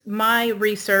my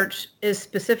research is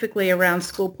specifically around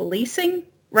school policing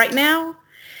right now.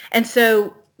 And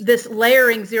so this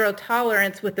layering zero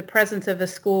tolerance with the presence of a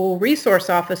school resource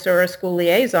officer or a school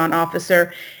liaison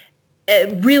officer,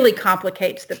 it really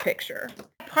complicates the picture.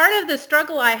 Part of the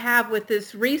struggle I have with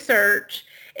this research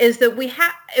is that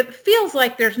it feels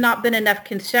like there's not been enough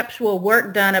conceptual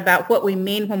work done about what we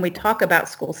mean when we talk about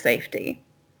school safety.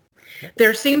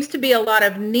 There seems to be a lot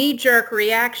of knee-jerk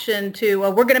reaction to,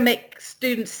 well, we're going to make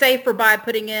students safer by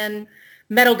putting in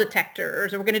metal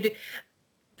detectors, or we're going to do.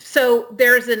 So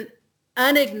there's an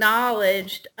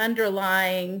unacknowledged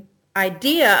underlying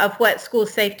idea of what school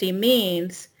safety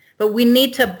means, but we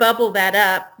need to bubble that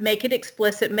up, make it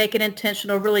explicit, make it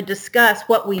intentional, really discuss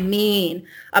what we mean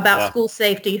about school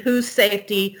safety, whose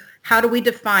safety, how do we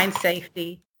define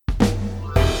safety.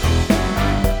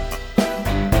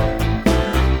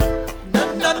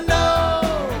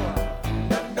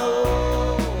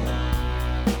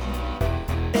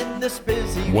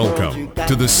 Welcome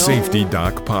to the Safety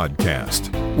Doc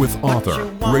Podcast with author,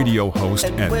 radio host,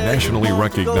 and nationally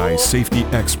recognized safety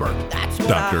expert,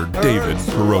 Dr. David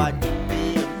Perrodin.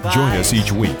 Join us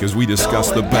each week as we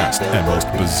discuss the best and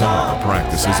most bizarre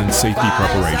practices in safety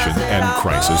preparation and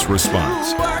crisis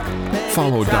response.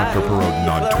 Follow Dr.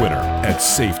 Perrodin on Twitter at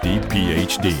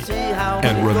SafetyPhD.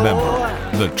 And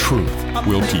remember, the truth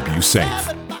will keep you safe.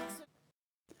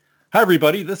 Hi,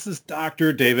 everybody. This is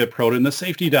Dr. David Perrodin, the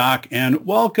Safety Doc, and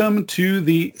welcome to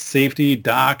the Safety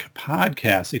Doc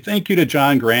Podcast. A thank you to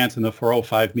John Grant and the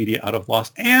 405 Media out of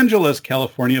Los Angeles,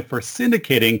 California, for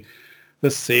syndicating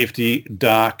the Safety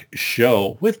Doc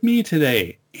show. With me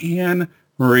today, Anne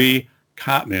Marie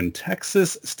Cotman,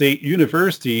 Texas State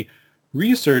University,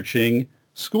 researching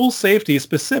school safety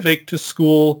specific to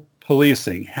school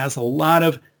policing. Has a lot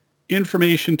of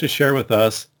information to share with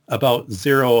us about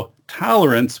zero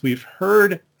tolerance. We've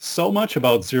heard so much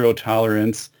about zero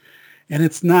tolerance, and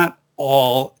it's not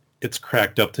all it's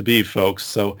cracked up to be, folks.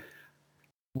 So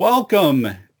welcome,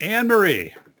 Anne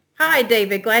Marie. Hi,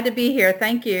 David. Glad to be here.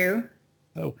 Thank you.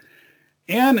 So,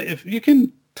 Anne, if you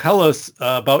can tell us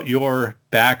about your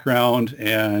background,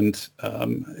 and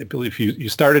I believe you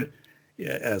started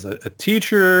as a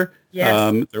teacher.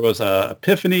 Yes. There was an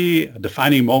epiphany, a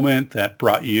defining moment that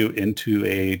brought you into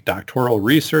a doctoral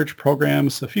research program.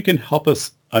 So if you can help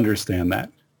us understand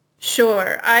that.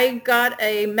 Sure. I got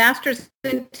a master's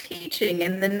in teaching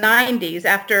in the 90s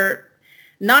after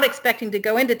not expecting to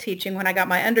go into teaching when I got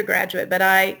my undergraduate, but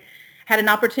I had an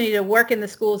opportunity to work in the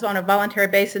schools on a voluntary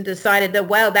basis and decided that,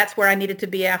 well, that's where I needed to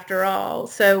be after all.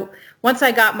 So once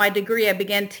I got my degree, I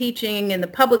began teaching in the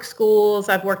public schools.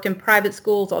 I've worked in private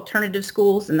schools, alternative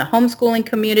schools, in the homeschooling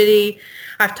community.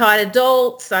 I've taught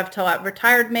adults. I've taught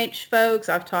retired age folks.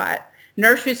 I've taught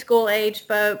nursery school age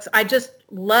folks. I just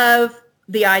love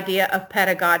the idea of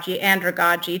pedagogy,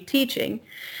 andragogy, teaching.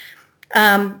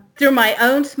 Through my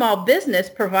own small business,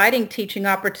 providing teaching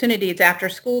opportunities, after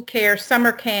school care,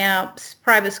 summer camps,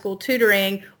 private school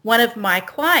tutoring, one of my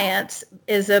clients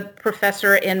is a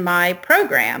professor in my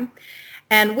program.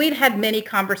 And we'd had many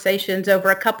conversations over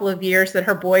a couple of years that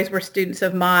her boys were students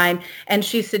of mine. And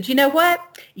she said, you know what?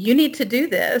 You need to do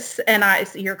this. And I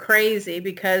said, you're crazy,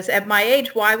 because at my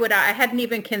age, why would I hadn't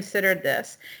even considered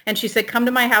this. And she said, come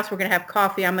to my house. We're going to have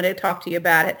coffee. I'm going to talk to you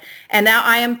about it. And now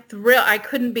I am thrilled. I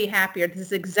couldn't be happier. This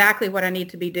is exactly what I need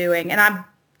to be doing. And I'm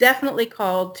definitely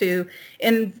called to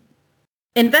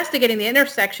investigating the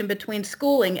intersection between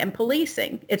schooling and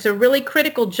policing. It's a really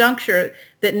critical juncture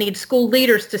that needs school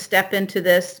leaders to step into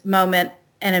this moment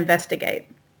and investigate.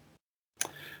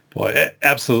 Boy,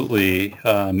 absolutely.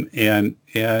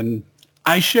 And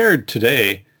I shared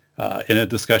today in a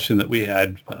discussion that we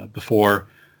had before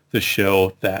the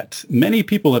show that many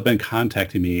people have been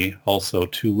contacting me also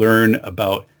to learn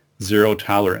about zero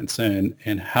tolerance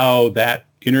and how that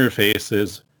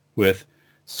interfaces with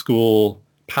school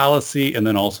policy and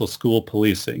then also school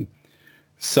policing.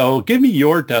 So give me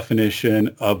your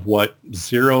definition of what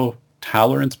zero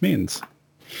tolerance means.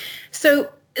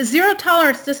 So zero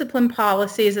tolerance discipline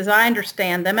policies, as I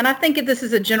understand them, and I think this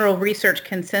is a general research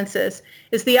consensus,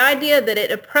 is the idea that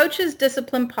it approaches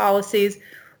discipline policies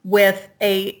with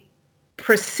a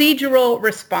procedural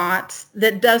response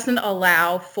that doesn't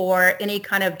allow for any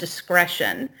kind of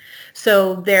discretion.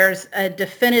 So there's a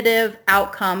definitive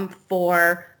outcome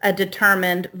for a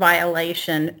determined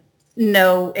violation,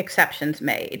 no exceptions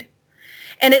made.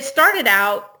 And it started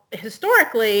out,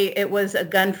 historically, it was a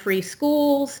gun-free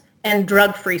schools and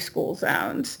drug-free school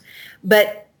zones.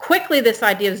 But quickly this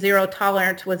idea of zero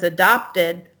tolerance was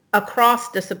adopted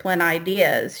across discipline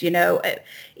ideas. You know,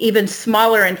 even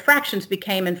smaller infractions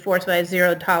became enforced by a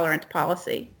zero tolerance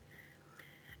policy.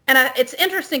 And it's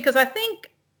interesting because I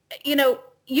think,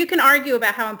 you can argue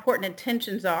about how important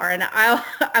intentions are, and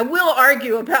I will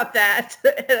argue about that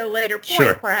at a later point,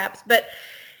 Sure. perhaps. But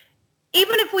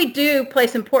even if we do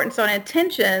place importance on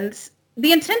intentions,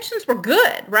 the intentions were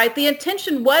good, right? The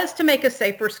intention was to make a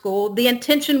safer school. The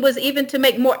intention was even to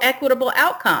make more equitable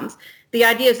outcomes. The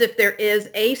idea is if there is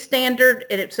a standard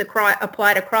and it's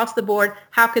applied across the board,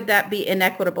 how could that be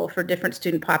inequitable for different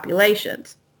student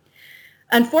populations?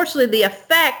 Unfortunately, the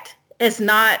effect has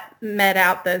not met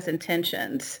out those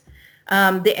intentions.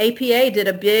 The APA did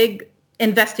a big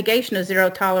investigation of zero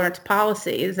tolerance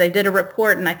policies. They did a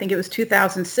report, and I think it was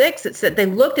 2006, that said they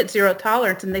looked at zero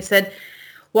tolerance and they said,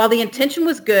 while the intention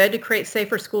was good to create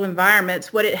safer school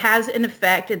environments, what it has in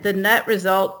effect, the net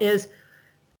result is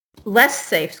less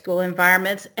safe school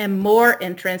environments and more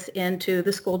entrance into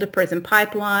the school to prison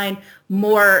pipeline,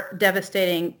 more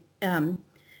devastating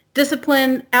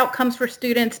discipline outcomes for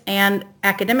students and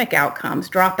academic outcomes,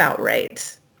 dropout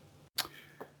rates.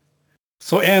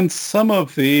 So, and some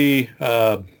of the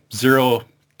zero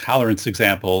tolerance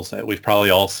examples that we've probably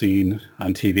all seen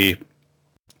on TV,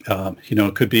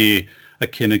 it could be a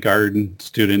kindergarten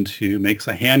student who makes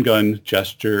a handgun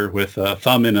gesture with a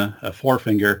thumb and a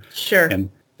forefinger. Sure. And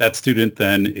that student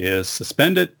then is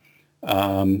suspended.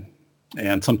 And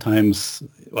sometimes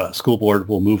school board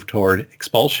will move toward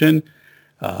expulsion.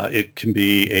 It can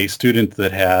be a student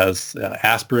that has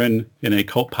aspirin in a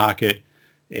coat pocket,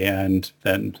 and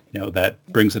then that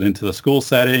brings it into the school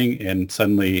setting, and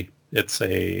suddenly it's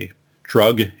a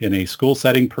drug in a school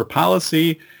setting per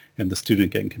policy, and the student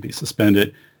again can be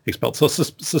suspended, expelled. So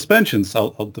suspensions,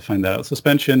 I'll define that out.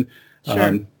 Suspension,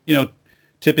 sure.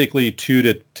 Typically 2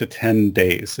 to 10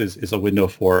 days is a window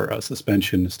for a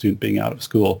suspension, a student being out of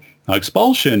school. Now,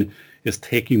 expulsion is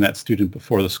taking that student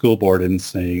before the school board and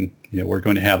saying, we're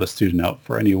going to have the student out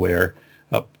for anywhere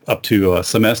up to a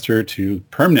semester to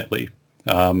permanently.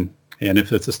 And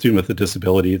if it's a student with a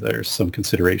disability, there's some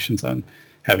considerations on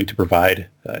having to provide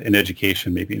an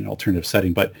education, maybe in an alternative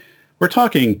setting. But we're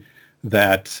talking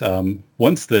that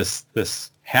once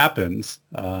this happens,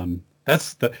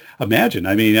 imagine.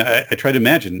 I mean, I try to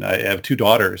imagine. I have 2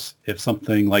 daughters. If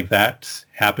something like that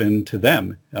happened to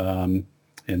them,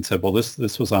 and said, well,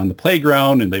 this was on the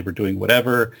playground and they were doing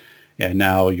whatever, and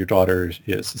now your daughter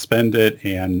is suspended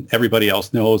and everybody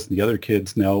else knows and the other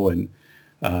kids know, and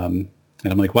I'm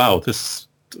like, wow,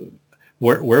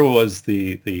 where was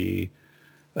the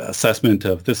assessment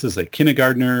of this is a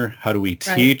kindergartner? How do we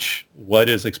teach? Right. What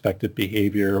is expected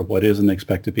behavior? What isn't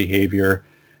expected behavior?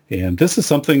 And this is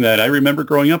something that I remember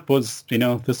growing up was,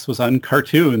 this was on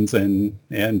cartoons and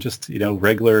just,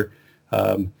 regular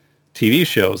TV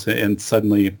shows, and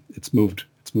suddenly it's moved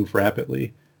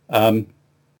rapidly. And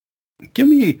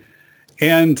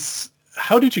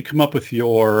how did you come up with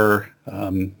your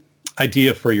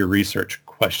idea for your research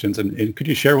questions? And could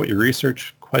you share what your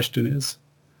research question is?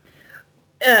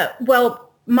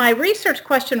 Well, my research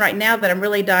question right now that I'm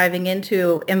really diving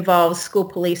into involves school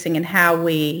policing and how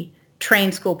we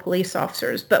train school police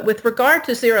officers. But with regard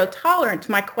to zero tolerance,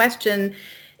 my question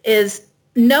is,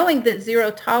 knowing that zero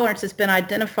tolerance has been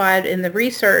identified in the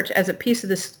research as a piece of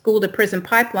the school to prison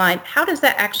pipeline, how does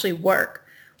that actually work?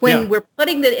 When we're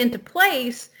putting that into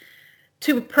place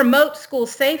to promote school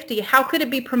safety, how could it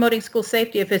be promoting school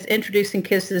safety if it's introducing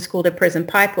kids to the school to prison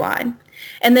pipeline?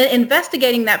 And then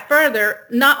investigating that further,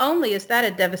 not only is that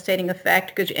a devastating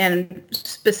effect, and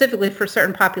specifically for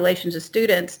certain populations of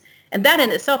students, and that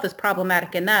in itself is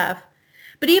problematic enough,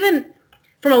 but even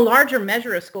from a larger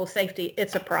measure of school safety,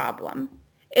 it's a problem.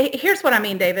 Here's what I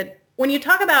mean, David. When you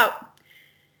talk about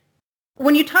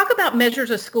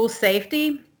measures of school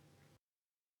safety,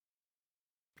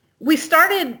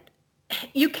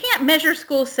 you can't measure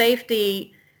school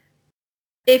safety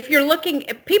if you're looking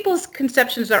at people's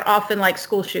conceptions are often like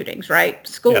school shootings, right?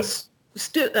 School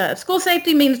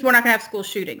safety means we're not going to have school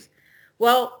shootings.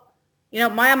 Well,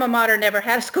 my alma mater never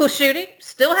had a school shooting,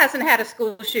 still hasn't had a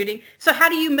school shooting. So how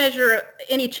do you measure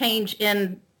any change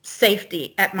in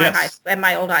safety at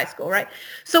my old high school, right?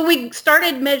 So we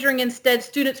started measuring instead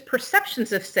students'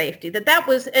 perceptions of safety, that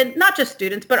was, and not just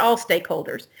students, but all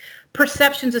stakeholders,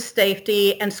 perceptions of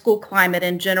safety and school climate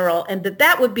in general, and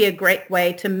that would be a great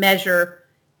way to measure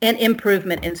an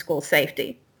improvement in school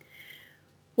safety.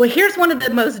 Well, here's one of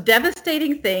the most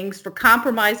devastating things for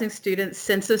compromising students'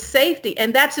 sense of safety,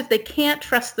 and that's if they can't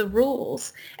trust the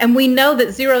rules. And we know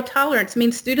that zero tolerance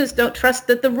means students don't trust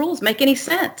that the rules make any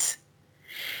sense.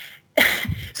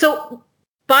 So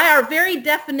by our very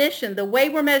definition, the way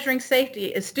we're measuring safety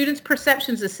is students'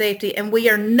 perceptions of safety, and we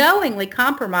are knowingly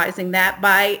compromising that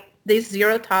by these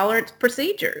zero tolerance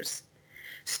procedures.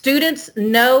 Students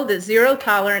know that zero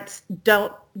tolerance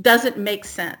doesn't make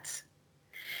sense.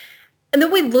 And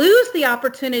then we lose the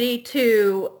opportunity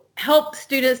to help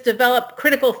students develop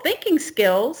critical thinking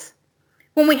skills.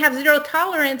 When we have zero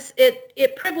tolerance,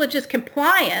 it privileges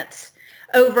compliance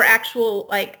over actual,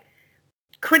 like,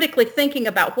 critically thinking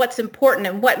about what's important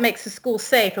and what makes a school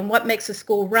safe and what makes a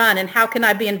school run and how can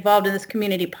I be involved in this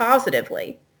community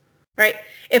positively, right?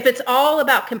 If it's all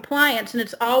about compliance and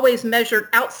it's always measured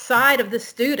outside of the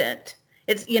student,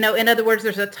 it's, in other words,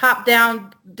 there's a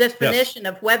top-down definition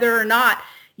of whether or not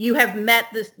you have met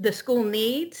the school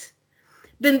needs,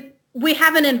 then we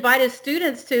haven't invited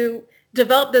students to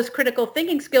develop those critical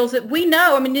thinking skills that we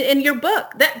know. I mean, in your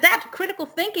book, that critical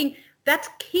thinking, that's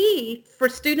key for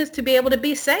students to be able to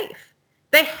be safe.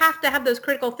 They have to have those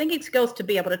critical thinking skills to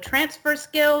be able to transfer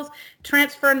skills,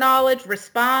 transfer knowledge,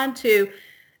 respond to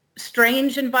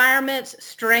strange environments,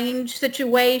 strange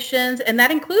situations, and that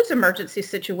includes emergency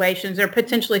situations or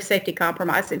potentially safety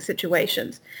compromising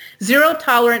situations. Zero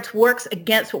tolerance works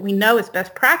against what we know is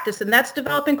best practice, and that's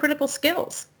developing critical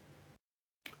skills.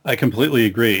 I completely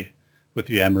agree with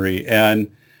you, Anne-Marie.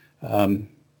 And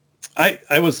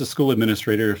I was a school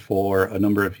administrator for a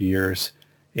number of years,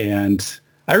 and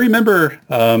I remember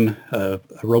a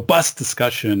robust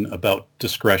discussion about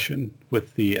discretion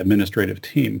with the administrative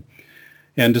team.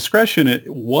 And discretion, it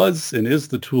was and is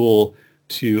the tool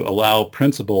to allow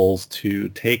principals to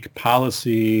take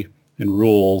policy and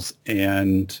rules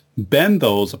and bend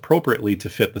those appropriately to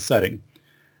fit the setting.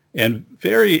 And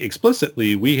very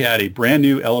explicitly, we had a brand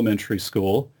new elementary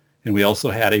school, and we also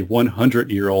had a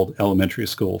 100-year-old elementary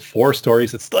school, 4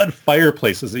 stories. It still had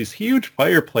fireplaces, these huge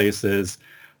fireplaces.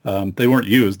 They weren't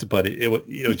used, but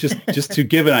it just to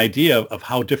give an idea of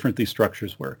how different these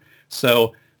structures were.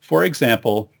 So, for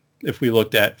example, if we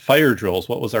looked at fire drills,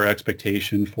 what was our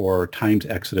expectation for time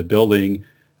to exit a building?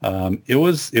 It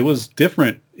was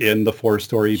different in the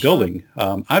 4-story building.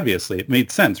 Obviously, it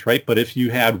made sense, right? But if you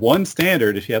had one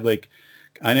standard, if you had like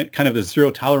kind of the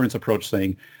zero tolerance approach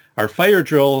saying, our fire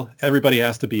drill, everybody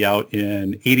has to be out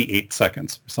in 88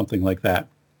 seconds, or something like that.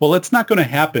 Well, it's not going to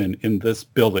happen in this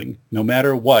building. No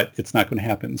matter what, it's not going to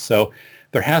happen. So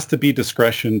there has to be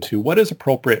discretion to what is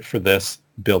appropriate for this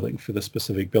building, for this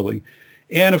specific building.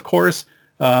 And of course,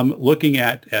 looking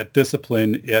at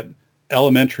discipline at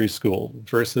elementary school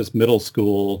versus middle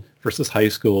school versus high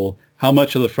school, how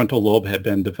much of the frontal lobe had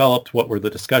been developed, what were the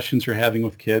discussions you're having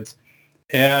with kids.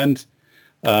 And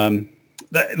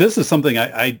this is something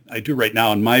I do right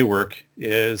now in my work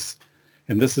is,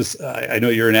 and this is, I know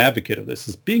you're an advocate of this,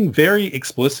 is being very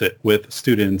explicit with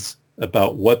students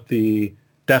about what the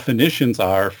definitions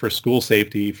are for school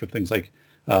safety, for things like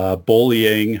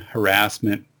bullying,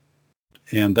 harassment,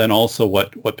 and then also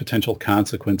what potential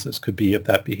consequences could be of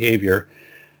that behavior.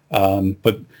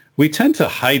 But we tend to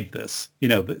hide this,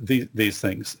 these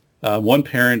things. One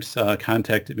parent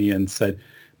contacted me and said,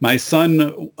 my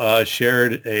son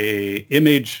shared a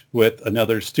image with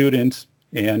another student,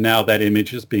 and now that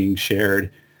image is being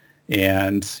shared.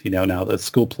 And, now the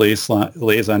school police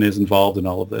liaison is involved in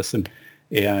all of this. And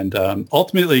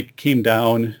ultimately came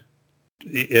down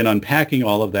in unpacking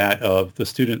all of that of the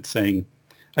student saying,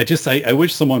 I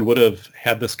wish someone would have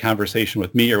had this conversation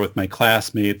with me or with my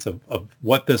classmates of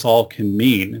what this all can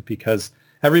mean, because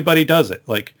everybody does it.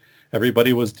 Like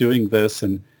everybody was doing this.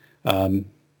 And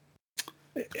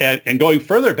going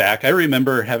further back, I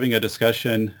remember having a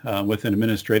discussion with an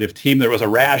administrative team. There was a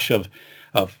rash of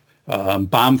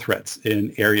bomb threats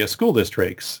in area school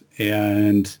districts.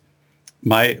 And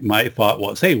my thought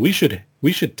was, hey, we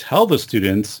should tell the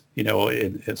students,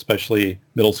 especially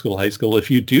middle school, high school, if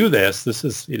you do this, this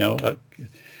is,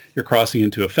 you're crossing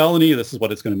into a felony. This is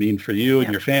what it's going to mean for you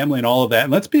and your family and all of that.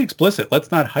 And let's be explicit.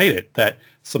 Let's not hide it, that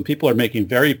some people are making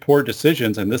very poor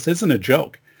decisions, and this isn't a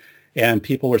joke. And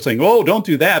people were saying, oh, don't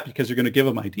do that because you're going to give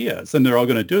them ideas. And they're all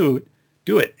going to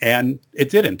do it. And it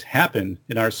didn't happen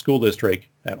in our school district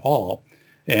at all.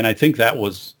 And I think that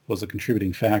was a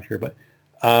contributing factor. But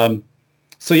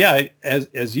so yeah,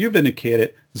 as you've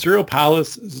indicated, zero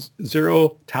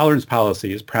tolerance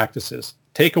policies, practices,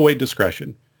 take away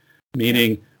discretion,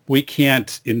 meaning we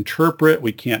can't interpret,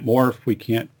 we can't morph, we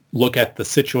can't look at the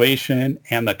situation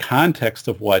and the context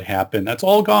of what happened. That's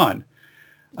all gone.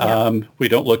 Yeah. We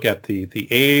don't look at the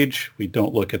age, we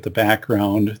don't look at the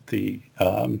background,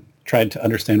 trying to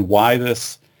understand why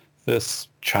this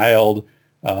child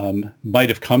might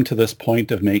have come to this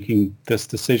point of making this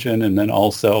decision. And then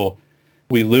also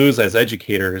we lose as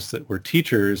educators that we're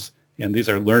teachers, and these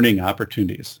are learning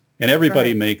opportunities. And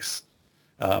everybody makes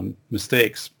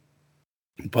mistakes.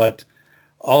 But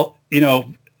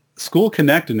school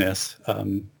connectedness,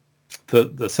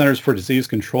 the Centers for Disease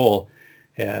Control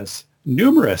has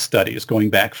numerous studies going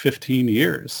back 15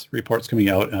 years, reports coming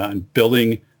out on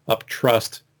building up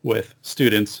trust with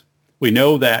students. We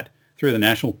know that through the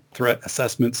National Threat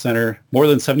Assessment Center, more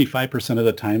than 75% of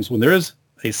the times when there is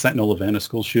a sentinel event, a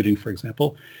school shooting, for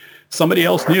example, somebody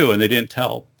else knew and they didn't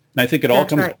tell. And I think it all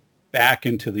comes back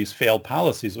into these failed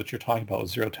policies, which you're talking about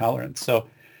with zero tolerance. So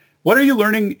what are you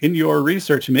learning in your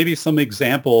research, and maybe some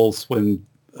examples when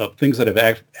things that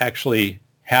have actually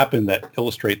happened that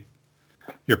illustrate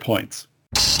your points?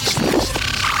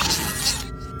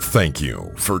 Thank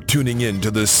you for tuning in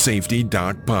to the Safety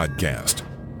Doc Podcast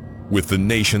with the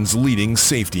nation's leading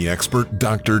safety expert,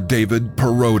 Dr. David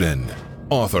Perrodin,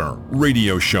 author,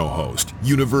 radio show host,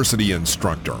 university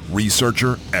instructor,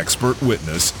 researcher, expert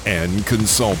witness, and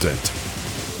consultant.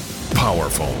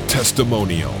 Powerful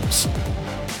testimonials.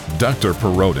 Dr.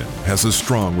 Perrodin has a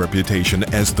strong reputation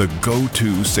as the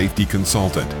go-to safety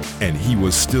consultant, and he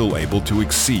was still able to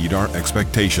exceed our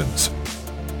expectations.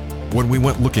 When we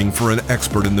went looking for an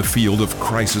expert in the field of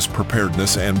crisis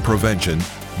preparedness and prevention,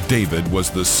 David was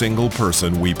the single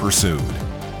person we pursued.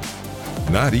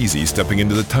 Not easy stepping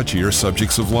into the touchier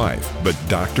subjects of life, but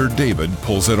Dr. David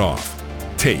pulls it off.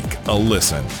 Take a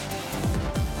listen.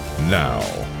 Now,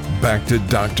 back to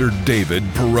Dr. David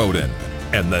Perrodin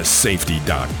and the Safety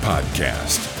Doc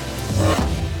Podcast.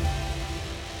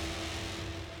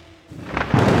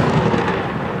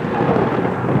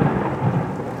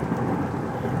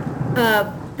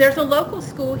 There's a local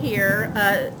school here,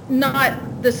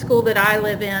 not the school that I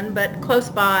live in, but close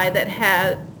by, that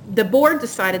had the board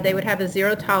decided they would have a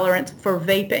zero tolerance for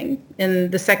vaping in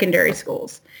the secondary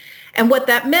schools. And what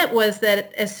that meant was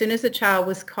that as soon as a child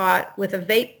was caught with a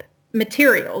vape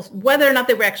materials, whether or not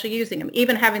they were actually using them,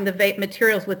 even having the vape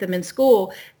materials with them in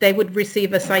school, they would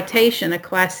receive a citation, a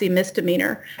Class C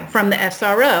misdemeanor from the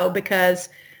SRO, because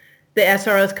the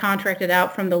SRO is contracted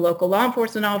out from the local law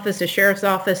enforcement office, the sheriff's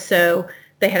office, so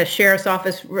they had a sheriff's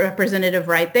office representative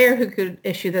right there who could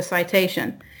issue the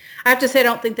citation. I have to say, I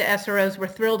don't think the SROs were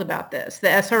thrilled about this. The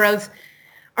SROs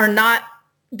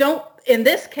don't, in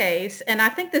this case, and I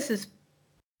think this is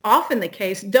often the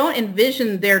case, don't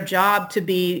envision their job to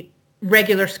be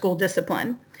regular school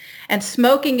discipline. And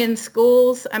smoking in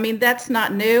schools, I mean, that's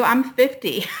not new. I'm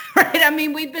 50, right? I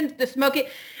mean, we've been smoking.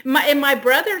 In my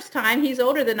brother's time, he's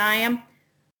older than I am,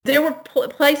 there were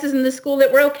places in the school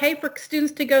that were okay for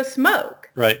students to go smoke.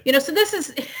 Right. So this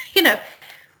is,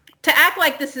 to act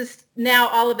like this is now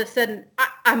all of a sudden,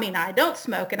 I mean, I don't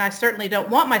smoke, and I certainly don't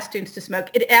want my students to smoke.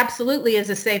 It absolutely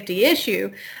is a safety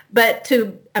issue, but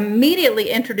to immediately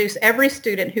introduce every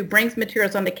student who brings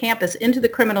materials onto campus into the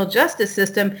criminal justice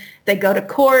system, they go to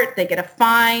court, they get a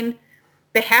fine,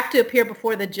 they have to appear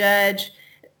before the judge.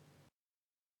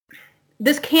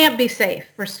 This can't be safe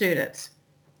for students.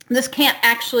 This can't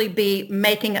actually be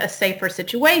making a safer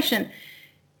situation.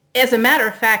 As a matter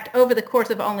of fact, over the course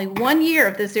of only 1 year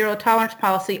of the zero tolerance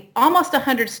policy, almost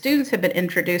 100 students have been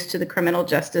introduced to the criminal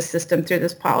justice system through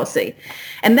this policy.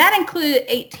 And that included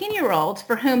 18-year-olds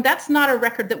for whom that's not a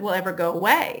record that will ever go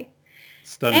away.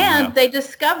 Stunning, and they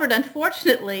discovered,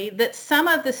 unfortunately, that some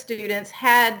of the students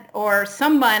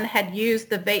someone had used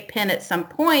the vape pen at some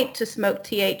point to smoke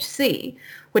THC,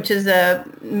 which is a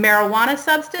marijuana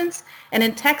substance. And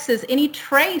in Texas, any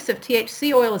trace of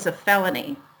THC oil is a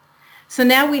felony. So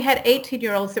now we had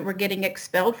 18-year-olds that were getting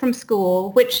expelled from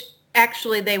school, which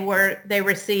actually they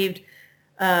received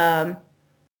an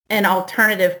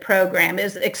alternative program. It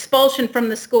was expulsion from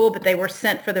the school, but they were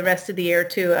sent for the rest of the year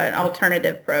to an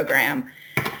alternative program.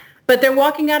 But they're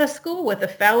walking out of school with a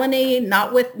felony,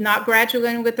 not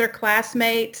graduating with their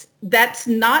classmates. That's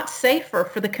not safer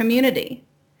for the community.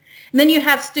 And then you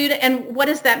have and what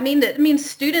does that mean? That means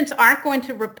students aren't going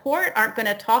to report, aren't going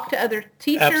to talk to other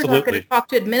teachers, Absolutely. aren't going to talk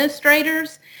to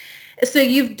administrators. So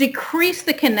you've decreased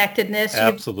the connectedness.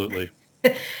 Absolutely.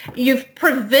 You've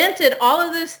prevented all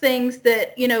of those things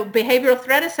that, behavioral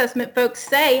threat assessment folks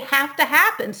say have to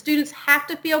happen. Students have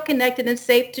to feel connected and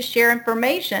safe to share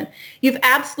information. You've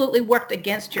absolutely worked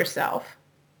against yourself.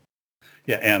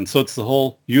 Yeah, and so it's the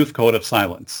whole youth code of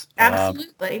silence.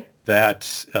 Absolutely.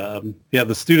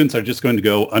 The students are just going to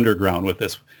go underground with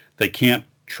this. They can't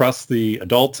trust the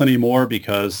adults anymore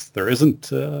because there isn't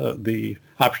the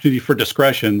opportunity for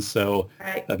discretion. So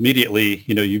immediately,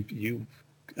 you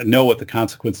know what the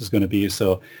consequence is going to be.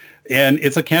 So, and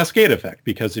it's a cascade effect,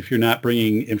 because if you're not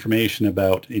bringing information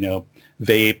about,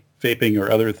 vaping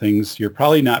or other things, you're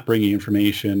probably not bringing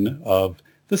information of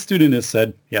the student has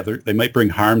said, they might bring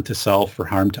harm to self or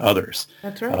harm to others.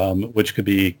 That's right. Which could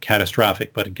be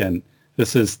catastrophic. But again,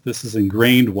 this is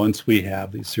ingrained once we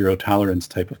have these zero tolerance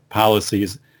type of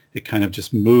policies it kind of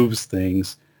just moves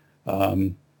things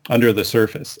under the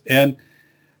surface. And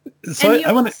so and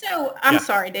I want to. I'm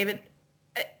sorry, David.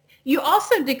 You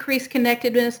also decrease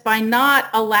connectedness by not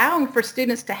allowing for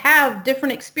students to have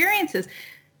different experiences.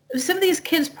 Some of these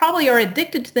kids probably are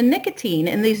addicted to the nicotine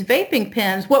in these vaping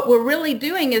pens. What we're really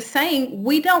doing is saying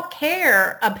we don't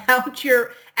care about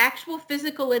your actual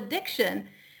physical addiction,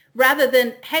 rather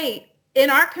than, hey, in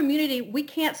our community, we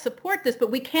can't support this,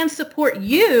 but we can support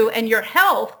you and your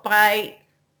health by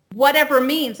whatever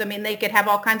means. I mean, they could have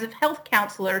all kinds of health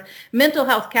counselors, mental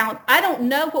health I don't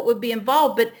know what would be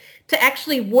involved, but to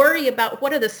actually worry about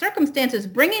what are the circumstances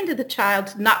bringing to the child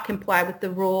to not comply with the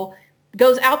rule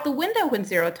goes out the window when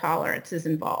zero tolerance is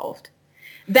involved.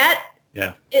 That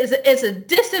is a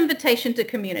disinvitation to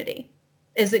community.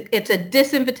 It's a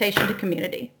disinvitation to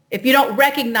community if you don't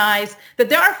recognize that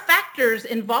there are factors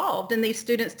involved in these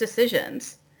students'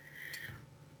 decisions.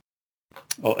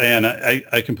 Oh, and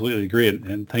I completely agree,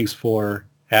 and thanks for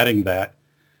adding that.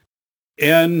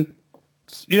 And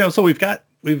so we've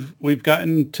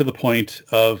gotten to the point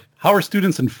of how are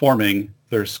students informing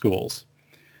their schools.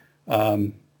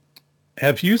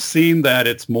 Have you seen that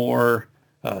it's more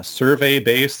survey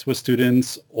based with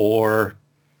students, or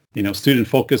student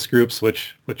focus groups,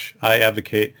 which I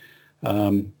advocate,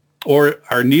 or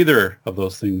are neither of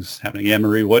those things happening?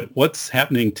 Anne-Marie, what's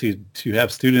happening to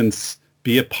have students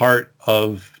be a part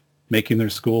of making their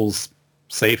schools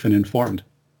safe and informed?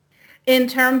 In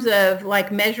terms of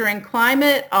like measuring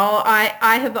climate,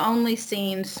 I have only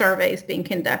seen surveys being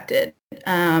conducted,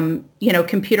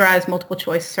 computerized multiple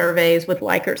choice surveys with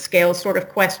Likert scale sort of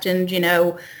questions,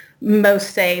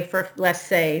 most safe or less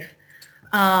safe.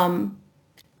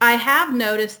 I have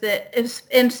noticed that,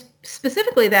 and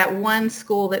specifically that one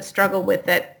school that struggled with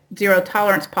that zero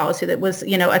tolerance policy that was,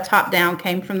 a top down,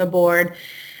 came from the board.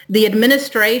 The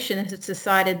administration has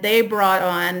decided they brought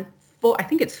on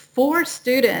four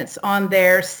students on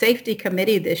their safety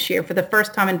committee this year, for the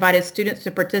first time invited students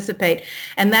to participate.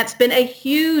 And that's been a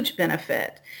huge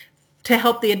benefit to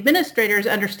help the administrators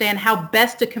understand how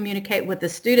best to communicate with the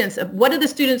students. What do the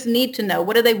students need to know?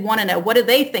 What do they want to know? What do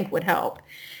they think would help?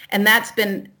 And that's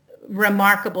been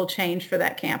remarkable change for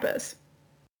that campus.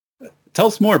 Tell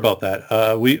us more about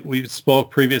that. We spoke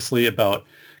previously about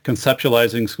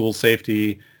conceptualizing school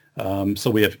safety. So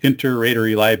we have inter-rater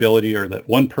reliability, or that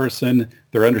one person,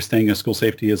 their understanding of school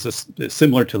safety is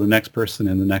similar to the next person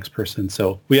and the next person.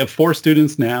 So we have 4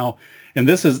 students now, and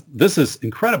this is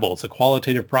incredible. It's a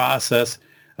qualitative process,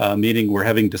 meaning we're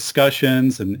having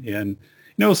discussions and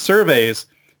surveys.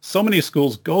 So many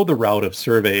schools go the route of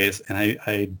surveys, and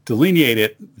I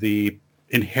delineated the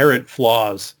inherent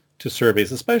flaws to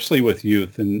surveys, especially with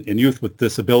youth and youth with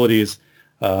disabilities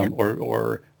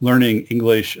or learning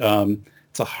English.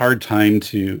 It's a hard time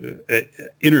to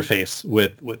interface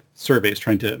with surveys,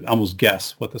 trying to almost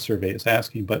guess what the survey is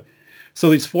asking. But so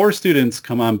these 4 students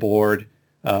come on board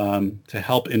to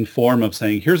help inform of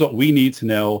saying, here's what we need to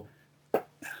know.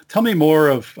 Tell me more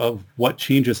of what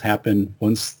changes happened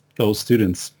once those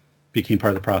students became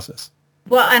part of the process.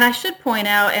 Well, and I should point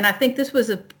out, and I think this was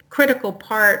a critical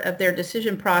part of their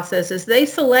decision process, is they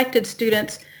selected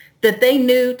students that they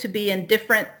knew to be in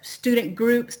different student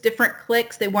groups, different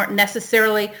cliques. They weren't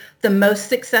necessarily the most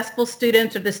successful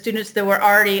students, or the students that were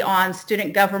already on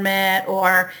student government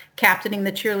or captaining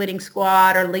the cheerleading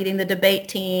squad or leading the debate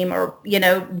team, or,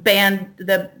 band,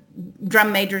 the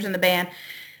drum majors in the band.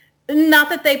 Not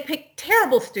that they picked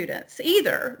terrible students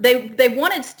either. They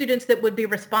wanted students that would be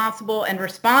responsible and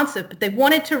responsive, but they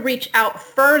wanted to reach out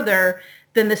further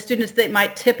than the students they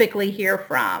might typically hear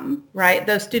from, right?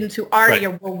 Those students who already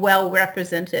were well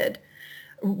represented,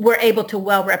 were able to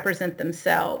well represent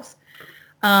themselves.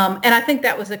 And I think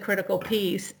that was a critical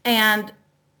piece. And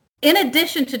in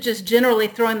addition to just generally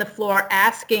throwing the floor,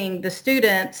 asking the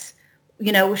students,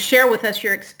 share with us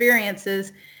your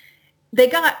experiences, they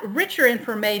got richer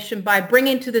information by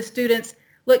bringing to the students,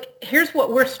 look, here's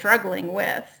what we're struggling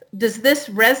with. Does this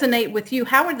resonate with you?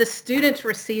 How are the students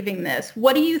receiving this?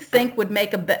 What do you think would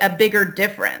make a bigger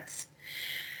difference?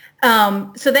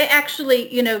 So they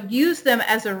actually, used them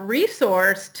as a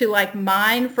resource to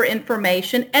mine for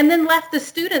information, and then left the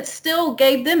students, still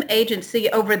gave them agency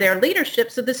over their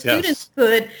leadership, so the students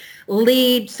could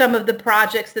lead some of the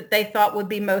projects that they thought would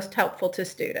be most helpful to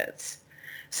students.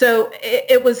 So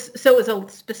it was a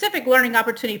specific learning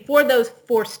opportunity for those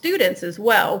 4 students as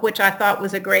well, which I thought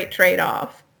was a great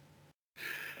trade-off.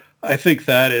 I think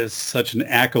that is such an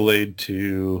accolade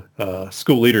to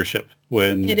school leadership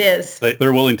when it is.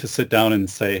 They're willing to sit down and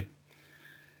say,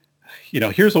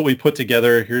 here's what we put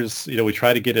together. Here's, we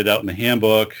try to get it out in the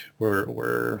handbook.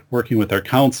 We're working with our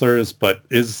counselors, but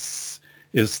is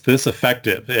is this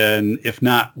effective? And if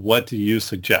not, what do you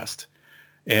suggest?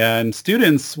 And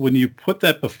students, when you put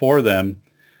that before them,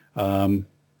 the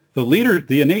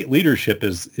innate leadership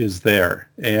is there,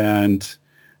 and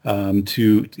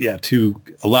to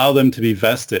allow them to be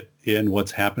vested in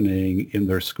what's happening in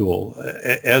their school.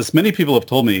 As many people have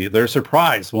told me, they're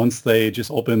surprised once they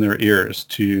just open their ears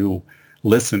to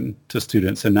listen to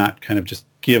students and not kind of just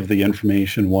give the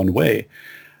information one way.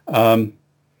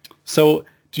 So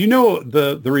do you know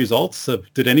the results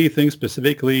of, did anything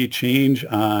specifically change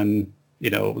on,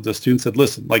 the students that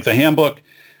listen? Like the handbook,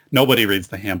 nobody reads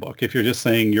the handbook. If you're just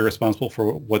saying you're responsible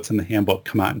for what's in the handbook,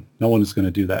 come on, no one is going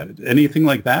to do that. Anything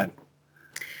like that?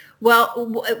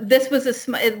 Well, this was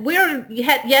we're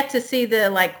yet to see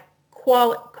the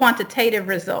quantitative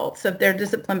results of their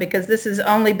discipline, because this has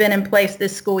only been in place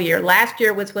this school year. Last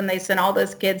year was when they sent all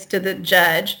those kids to the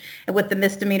judge with the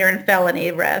misdemeanor and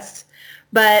felony arrests.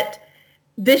 But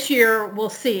this year we'll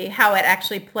see how it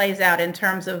actually plays out in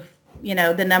terms of,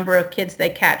 the number of kids they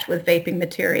catch with vaping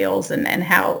materials and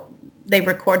how they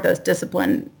record those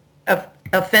discipline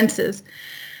offenses.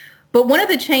 But one of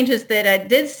the changes that I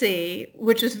did see,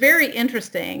 which is very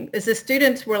interesting, is the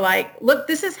students were like, look,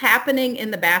 this is happening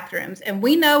in the bathrooms, and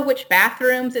we know which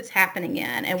bathrooms it's happening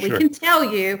in, and we can tell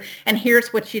you, and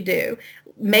here's what you do.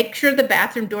 Make sure the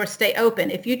bathroom doors stay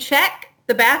open. If you check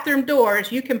the bathroom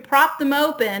doors, you can prop them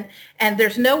open, and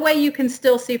there's no way you can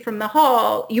still see from the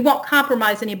hall. You won't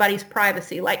compromise anybody's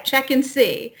privacy, check and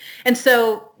see. And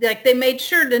so they made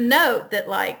sure to note that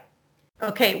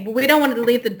okay, we don't want to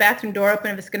leave the bathroom door open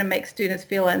if it's going to make students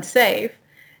feel unsafe.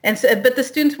 And so, but the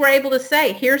students were able to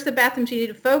say, here's the bathrooms you need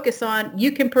to focus on.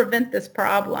 You can prevent this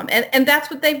problem. And that's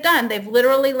what they've done. They've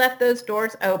literally left those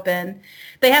doors open.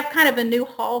 They have kind of a new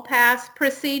hall pass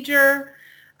procedure,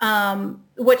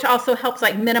 which also helps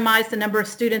minimize the number of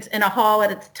students in a hall at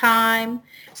a time,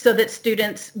 so that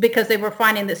students, because they were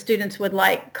finding that students would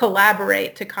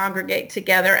collaborate to congregate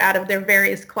together out of their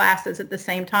various classes at the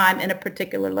same time in a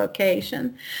particular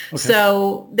location. Okay.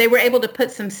 So they were able to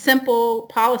put some simple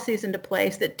policies into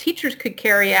place that teachers could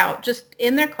carry out just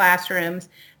in their classrooms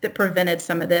that prevented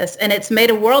some of this. And it's made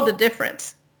a world of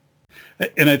difference.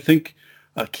 And I think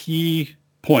a key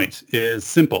point is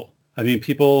simple. I mean,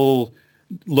 people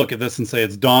look at this and say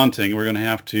it's daunting. We're going to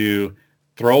have to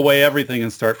throw away everything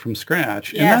and start from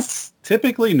scratch. Yes. And that's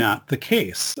typically not the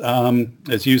case.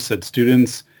 As you said,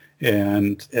 students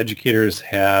and educators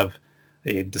have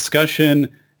a discussion,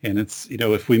 and it's,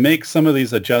 if we make some of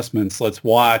these adjustments, let's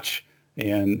watch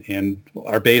and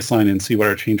our baseline and see what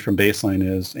our change from baseline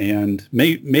is, and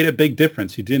made a big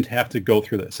difference. You didn't have to go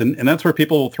through this. And that's where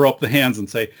people will throw up the hands and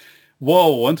say,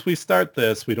 whoa, once we start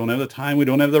this, we don't have the time, we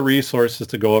don't have the resources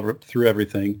to go through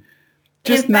everything.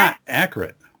 Just not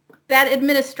accurate. That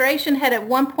administration had at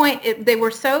one point, they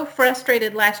were so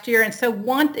frustrated last year, and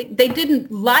they didn't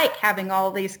like having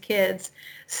all these kids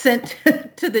sent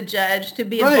to the judge to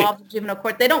be involved in juvenile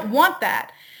court. They don't want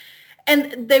that.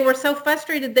 And they were so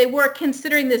frustrated, they were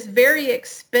considering this very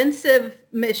expensive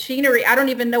machinery. I don't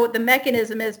even know what the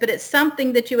mechanism is, but it's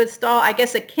something that you install, I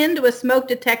guess, akin to a smoke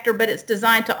detector, but it's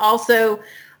designed to also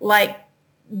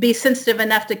be sensitive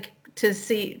enough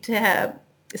to have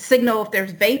signal if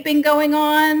there's vaping going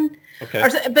on. Okay.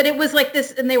 But it was like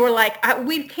this, and they were like,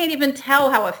 we can't even tell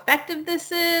how effective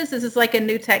this is. This is a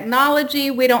new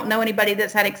technology. We don't know anybody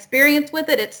that's had experience with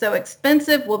it. It's so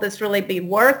expensive. Will this really be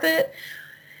worth it?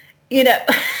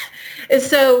 It's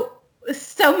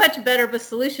so much better of a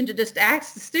solution to just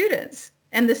ask the students.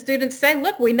 And the students say,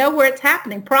 look, we know where it's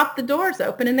happening. Prop the doors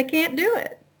open, and they can't do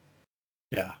it.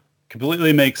 Yeah,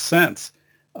 completely makes sense.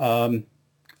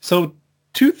 So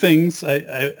two things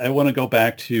I want to go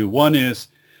back to. One is,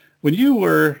 when you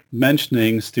were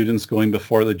mentioning students going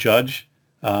before the judge,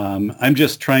 I'm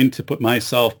just trying to put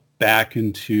myself back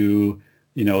into,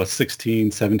 a 16,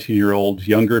 17-year-old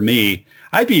younger me.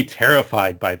 I'd be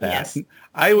terrified by that. Yes.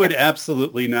 I would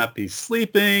absolutely not be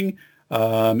sleeping,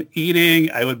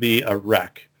 eating. I would be a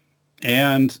wreck.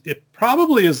 And it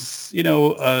probably is,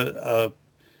 a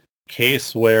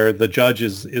case where the judge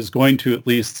is going to at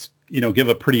least, give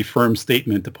a pretty firm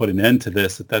statement to put an end to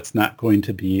this, that's not going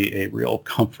to be a real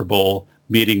comfortable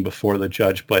meeting before the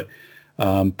judge. But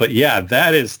yeah,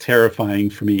 that is terrifying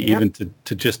for me, even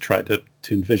to just try to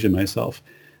envision myself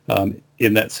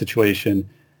in that situation.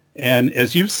 And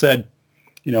as you've said,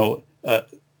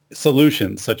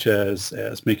 solutions such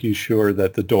as making sure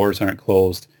that the doors aren't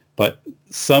closed, but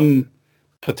some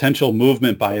potential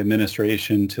movement by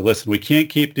administration to listen, we can't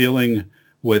keep dealing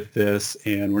with this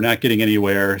and we're not getting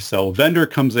anywhere. So a vendor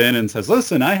comes in and says,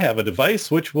 listen, I have a device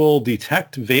which will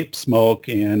detect vape smoke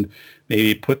and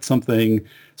maybe put something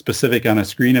specific on a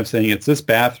screen of saying it's this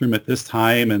bathroom at this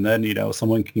time, and then,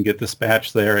 someone can get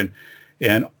dispatched there.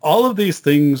 And all of these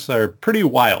things are pretty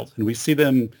wild, and we see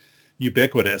them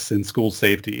ubiquitous in school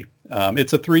safety.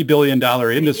 It's a $3 billion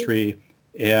industry,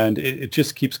 and it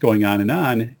just keeps going on.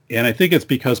 And I think it's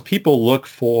because people look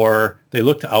to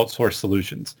outsource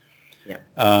solutions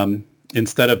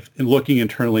instead of looking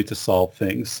internally to solve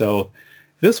things. So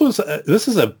this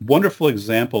is a wonderful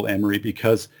example, Anne-Marie,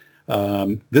 because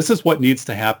this is what needs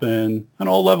to happen on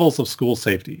all levels of school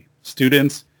safety.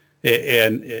 Students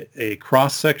and a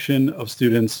cross-section of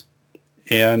students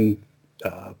and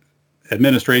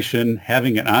administration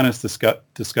having an honest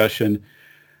discussion,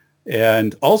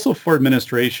 and also for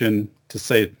administration to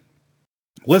say,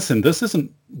 listen, this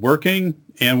isn't working,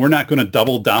 and we're not going to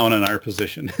double down on our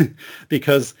position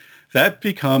because that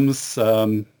becomes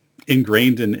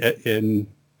ingrained in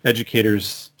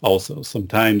educators also.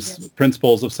 Sometimes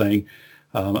principals of saying,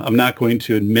 I'm not going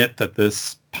to admit that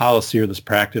this policy or this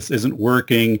practice isn't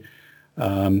working.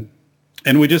 And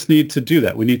we just need to do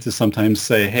that. We need to sometimes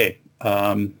say, hey,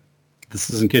 this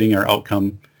isn't getting our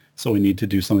outcome, so we need to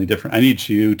do something different. I need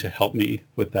you to help me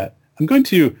with that. I'm going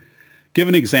to give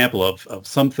an example of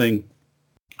something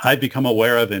I've become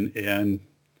aware of and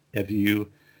have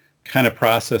you kind of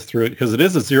process through it, because it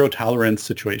is a zero tolerance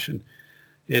situation.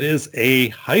 It is a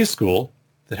high school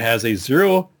that has a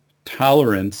zero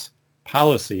tolerance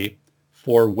policy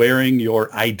for wearing your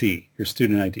ID, your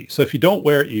student ID. So if you don't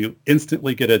wear it, you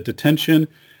instantly get a detention.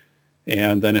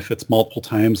 And then if it's multiple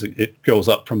times, it goes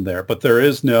up from there. But there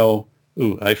is no,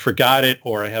 I forgot it,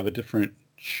 or I have a different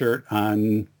shirt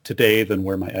on today than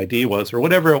where my ID was, or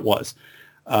whatever it was.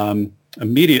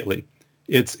 Immediately,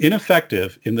 it's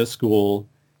ineffective in the school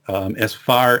as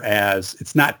far as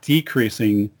it's not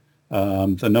decreasing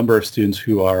the number of students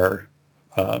who are,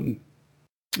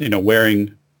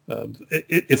 wearing.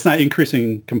 It's not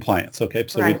increasing compliance. Okay,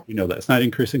 so right. we know that it's not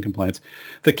increasing compliance.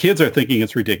 The kids are thinking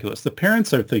it's ridiculous. The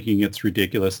parents are thinking it's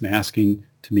ridiculous and asking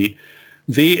to meet.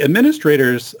 The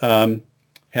administrators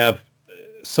have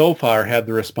so far had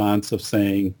the response of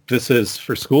saying this is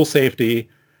for school safety,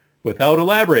 without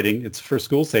elaborating. It's for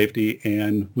school safety,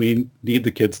 and we need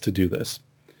the kids to do this.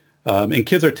 And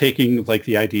kids are taking like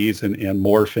the IDs and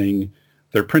morphing.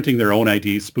 They're printing their own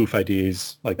IDs, spoof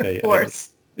IDs, like of course.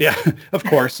 Yeah, of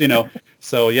course,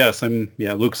 So yes, I'm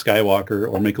Luke Skywalker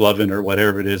or McLovin or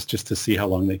whatever it is, just to see how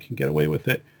long they can get away with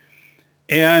it.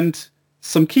 And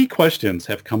some key questions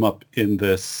have come up in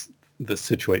this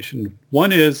situation.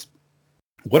 One is,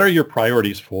 what are your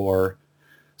priorities for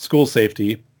school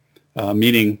safety?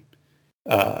 Meaning,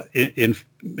 in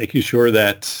making sure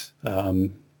that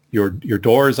your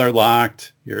doors are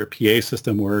locked, your PA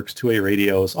system works, two-way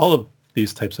radios, all of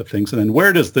these types of things. And then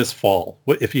where does this fall?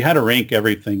 If you had to rank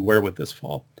everything, where would this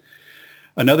fall?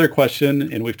 Another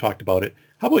question, and we've talked about it,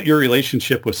 how about your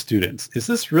relationship with students? Is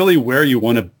this really where you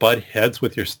want to butt heads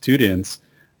with your students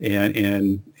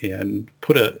and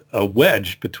put a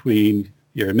wedge between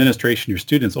your administration, your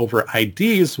students over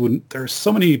IDs, when there's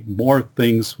so many more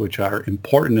things which are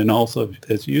important? And also,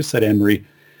 as you said, Anne-Marie,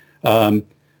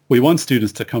 we want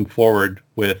students to come forward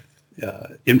with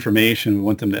information. We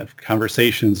want them to have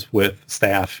conversations with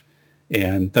staff,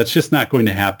 and that's just not going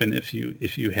to happen if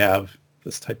you have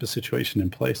this type of situation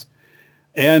in place.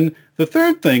 And the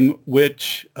third thing,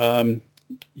 which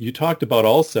you talked about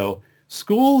also,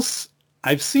 schools,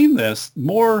 I've seen this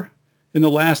more in the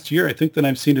last year, I think, than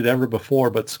I've seen it ever before,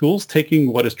 but schools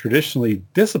taking what is traditionally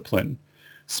discipline,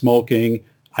 smoking,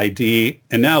 ID,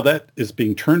 and now that is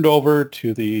being turned over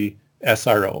to the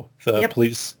SRO, the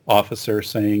police officer,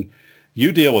 saying,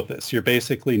 you deal with this. You're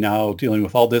basically now dealing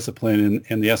with all discipline,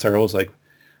 and the SRO is like,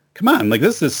 come on, like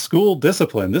this is school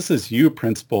discipline. This is you,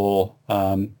 principal.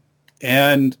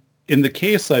 And in the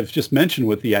case I've just mentioned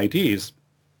with the IDs,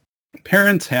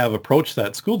 parents have approached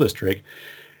that school district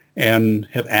and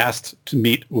have asked to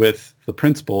meet with the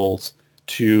principals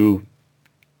to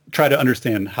try to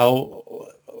understand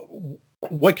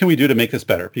what can we do to make this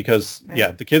better? Because,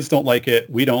 the kids don't like it.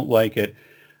 We don't like it.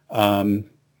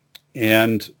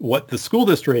 And what the school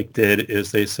district did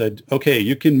is they said, okay,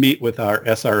 you can meet with our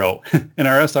SRO, and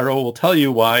our SRO will tell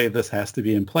you why this has to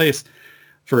be in place,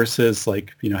 versus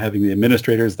having the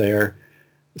administrators there.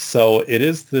 So it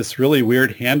is this really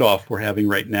weird handoff we're having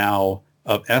right now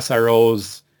of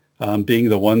SROs being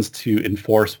the ones to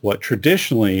enforce what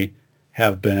traditionally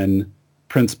have been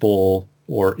principal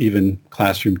or even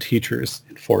classroom teachers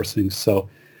enforcing. So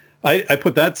I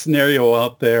put that scenario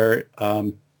out there.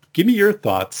 Give me your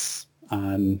thoughts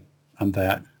on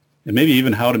that, and maybe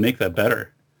even how to make that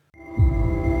better.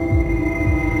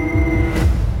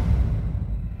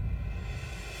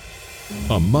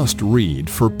 A must-read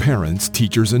for parents,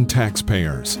 teachers, and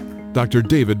taxpayers. Dr.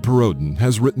 David Perodin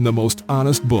has written the most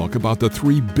honest book about the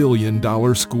 $3 billion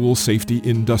school safety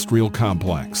industrial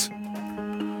complex.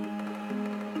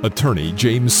 Attorney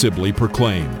James Sibley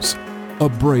proclaims, a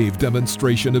brave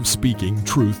demonstration of speaking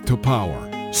truth to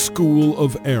power. School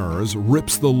of Errors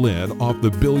rips the lid off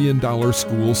the billion-dollar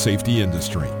school safety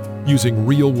industry. Using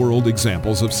real-world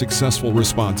examples of successful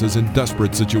responses in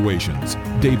desperate situations,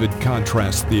 David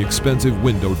contrasts the expensive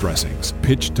window dressings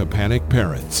pitched to panic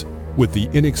parents with the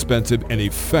inexpensive and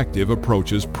effective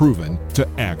approaches proven to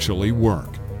actually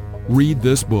work. Read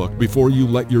this book before you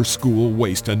let your school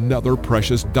waste another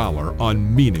precious dollar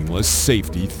on meaningless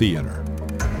safety theater.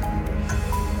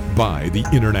 Buy the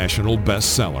international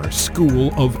bestseller,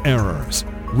 School of Errors,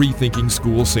 Rethinking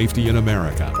School Safety in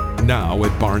America, now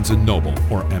at Barnes & Noble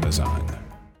or Amazon.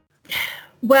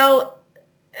 Well,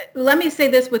 let me say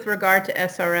this with regard to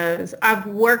SROs. I've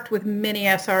worked with many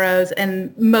SROs,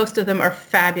 and most of them are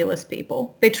fabulous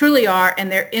people. They truly are,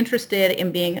 and they're interested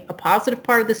in being a positive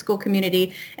part of the school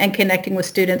community and connecting with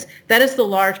students. That is the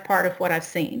large part of what I've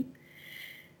seen.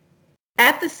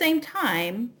 At the same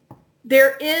time,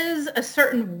 there is a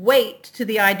certain weight to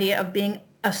the idea of being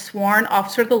a sworn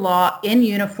officer of the law in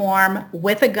uniform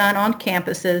with a gun on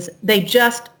campuses. They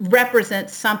just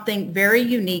represent something very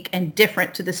unique and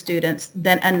different to the students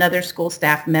than another school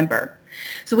staff member.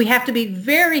 So we have to be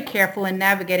very careful in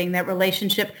navigating that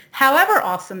relationship, however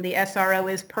awesome the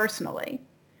SRO is personally.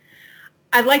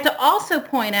 I'd like to also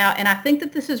point out, and I think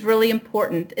that this is really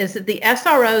important, is that the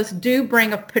SROs do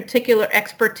bring a particular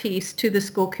expertise to the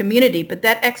school community, but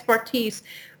that expertise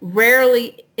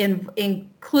rarely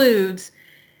includes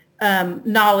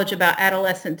knowledge about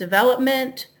adolescent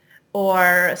development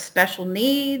or special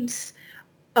needs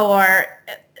or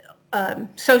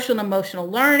social and emotional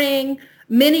learning,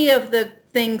 many of the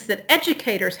things that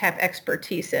educators have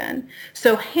expertise in.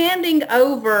 So handing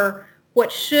over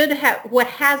what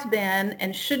has been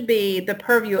and should be the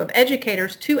purview of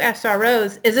educators to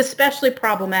SROs is especially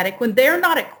problematic when they're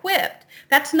not equipped.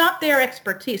 That's not their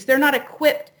expertise. They're not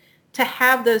equipped to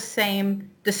have those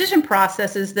same decision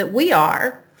processes that we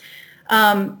are.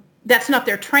 That's not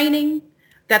their training.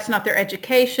 That's not their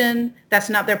education. That's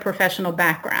not their professional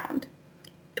background.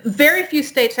 Very few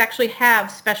states actually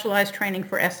have specialized training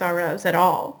for SROs at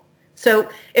all. So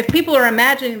if people are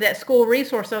imagining that school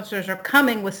resource officers are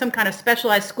coming with some kind of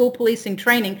specialized school policing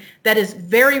training, that is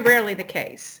very rarely the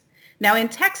case. Now in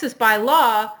Texas, by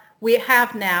law, we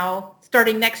have now,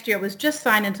 starting next year, it was just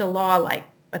signed into law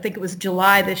I think it was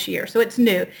July this year, so it's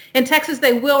new. In Texas,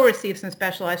 they will receive some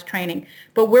specialized training,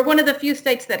 but we're one of the few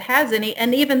states that has any,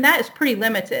 and even that is pretty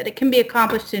limited. It can be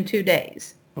accomplished in 2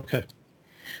 days. Okay.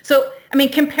 So, I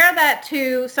mean, compare that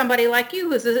to somebody like you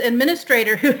who's an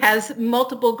administrator who has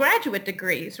multiple graduate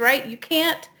degrees, right? You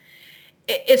can't,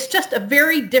 it's just a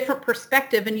very different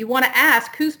perspective, and you want to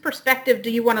ask, whose perspective do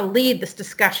you want to lead this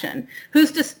discussion?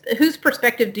 Whose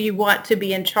perspective do you want to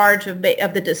be in charge of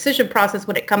the decision process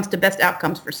when it comes to best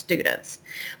outcomes for students?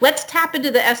 Let's tap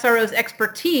into the SRO's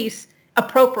expertise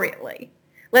appropriately.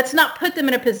 Let's not put them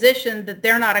in a position that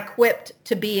they're not equipped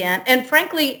to be in. And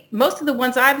frankly, most of the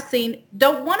ones I've seen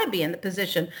don't want to be in the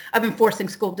position of enforcing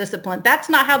school discipline. That's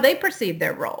not how they perceive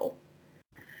their role.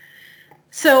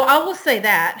 So I will say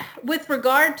that with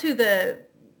regard to the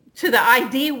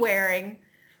ID wearing,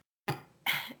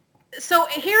 so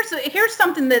here's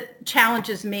something that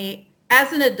challenges me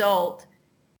as an adult.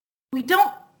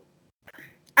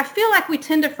 I feel like we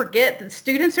tend to forget that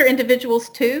students are individuals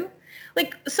too.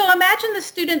 So imagine the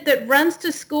student that runs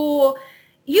to school.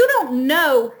 You don't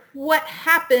know what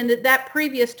happened that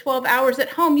previous 12 hours at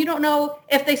home. You don't know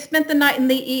if they spent the night in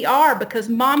the ER because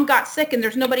mom got sick and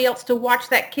there's nobody else to watch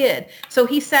that kid. So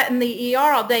he sat in the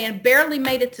ER all day and barely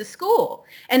made it to school.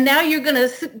 And now you're going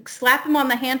to slap him on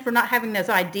the hand for not having his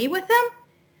ID with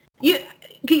him?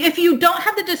 If you don't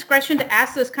have the discretion to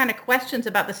ask those kind of questions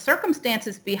about the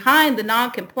circumstances behind the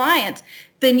noncompliance,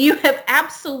 then you have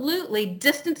absolutely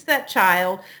distanced that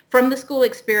child from the school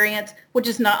experience, which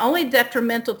is not only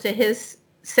detrimental to his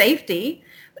safety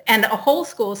and a whole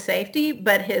school's safety,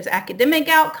 but his academic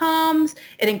outcomes.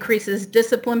 It increases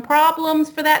discipline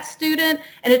problems for that student,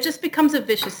 and it just becomes a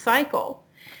vicious cycle.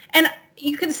 And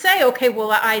you can say, okay, well,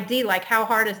 the ID, how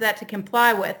hard is that to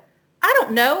comply with? I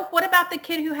don't know. What about the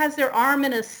kid who has their arm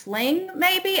in a sling,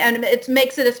 maybe? And it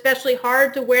makes it especially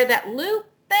hard to wear that loop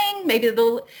thing.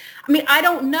 I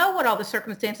don't know what all the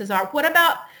circumstances are. What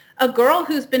about a girl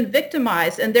who's been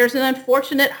victimized? And there's an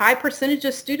unfortunate high percentage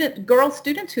of girl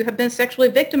students who have been sexually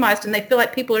victimized, and they feel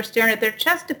like people are staring at their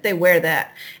chest if they wear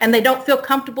that. And they don't feel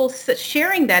comfortable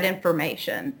sharing that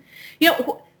information.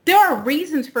 there are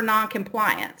reasons for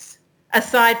noncompliance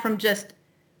aside from just,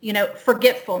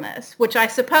 forgetfulness, which I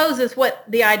suppose is what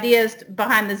the idea is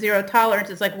behind the zero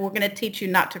tolerance. Is like, we're going to teach you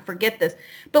not to forget this.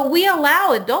 But we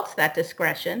allow adults that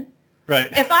discretion. Right.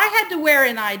 If I had to wear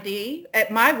an ID at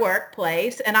my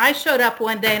workplace and I showed up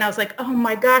one day and I was like, oh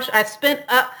my gosh, I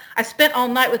spent all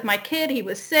night with my kid. He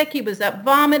was sick. He was up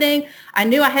vomiting. I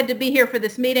knew I had to be here for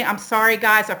this meeting. I'm sorry,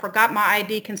 guys. I forgot my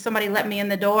ID. Can somebody let me in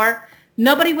the door?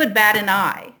 Nobody would bat an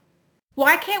eye.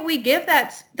 Why can't we give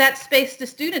that space to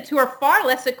students who are far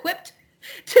less equipped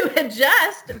to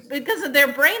adjust because of their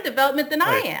brain development than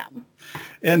right. I am?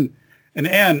 And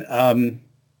Anne,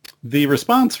 the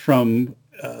response from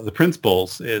the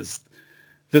principals is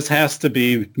this has to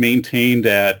be maintained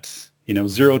at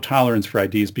zero tolerance for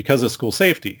IDs because of school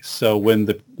safety. So when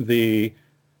the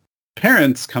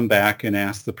parents come back and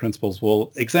ask the principals,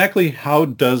 well, exactly how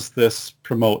does this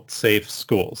promote safe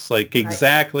schools? Like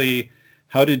exactly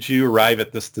how did you arrive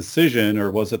at this decision,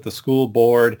 or was it the school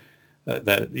board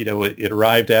that it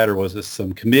arrived at, or was this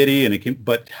some committee? And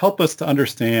but help us to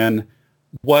understand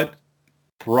what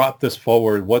brought this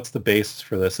forward. What's the basis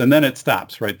for this? And then it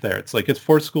stops right there. It's like it's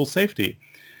for school safety,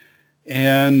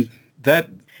 and that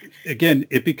again,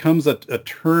 it becomes a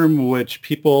term which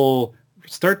people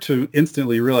start to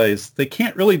instantly realize they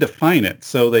can't really define it.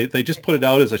 So they just put it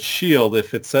out as a shield.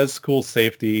 If it says school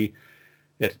safety,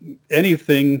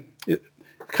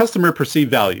 customer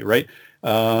perceived value, right?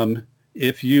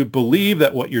 If you believe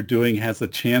that what you're doing has a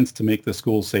chance to make the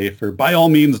school safer, by all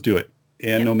means do it.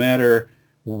 And no matter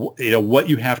what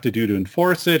you have to do to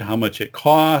enforce it, how much it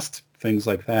costs, things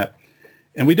like that.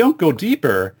 And we don't go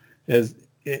deeper, as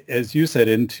you said,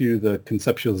 into the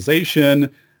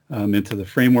conceptualization, into the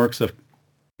frameworks of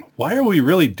why are we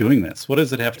really doing this? What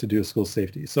does it have to do with school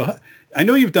safety? So I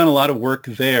know you've done a lot of work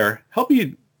there. Help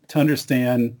me to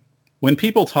understand, when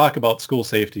people talk about school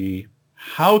safety,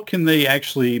 how can they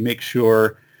actually make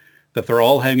sure that they're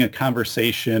all having a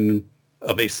conversation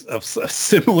of a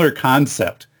similar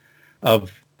concept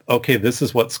of, okay, this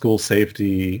is what school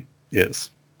safety is?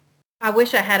 I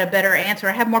wish I had a better answer.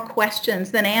 I have more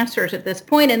questions than answers at this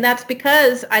point, and that's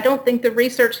because I don't think the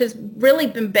research has really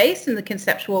been based in the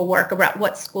conceptual work about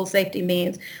what school safety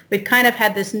means. We've kind of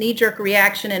had this knee-jerk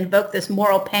reaction, invoke this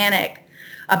moral panic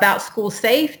about school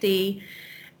safety.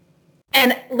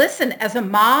 And listen, as a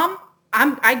mom,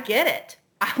 I get it.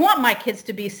 I want my kids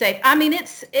to be safe. I mean,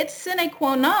 it's sine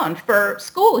qua non for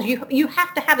schools. You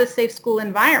have to have a safe school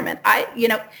environment.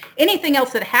 Anything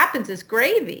else that happens is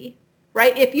gravy,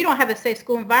 right? If you don't have a safe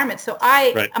school environment. So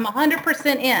I'm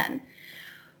 100% in.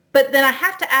 But then I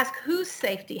have to ask, whose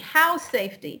safety? How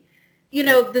safety?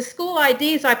 The school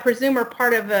IDs, I presume, are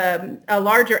part of a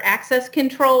larger access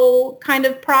control kind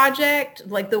of project,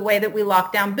 like the way that we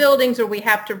lock down buildings, or we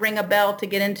have to ring a bell to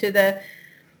get into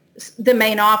the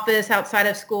main office outside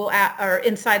of school or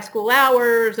inside school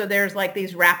hours, or there's like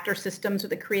these Raptor systems or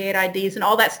the Create IDs and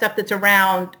all that stuff that's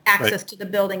around access to the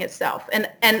building itself.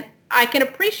 And I can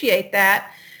appreciate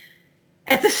that.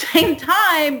 At the same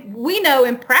time, we know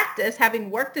in practice, having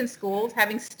worked in schools,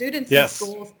 having students in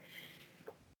schools,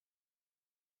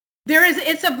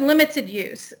 it's of limited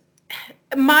use.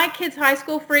 My kids' high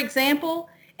school, for example,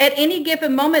 at any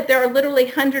given moment, there are literally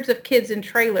hundreds of kids in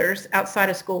trailers outside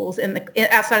of schools,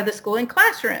 outside of the school in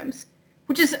classrooms,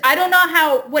 which is, I don't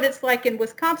know what it's like in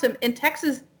Wisconsin. In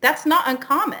Texas, that's not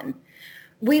uncommon.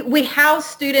 We house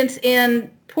students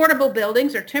in portable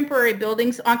buildings or temporary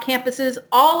buildings on campuses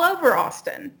all over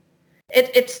Austin.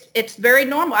 It's very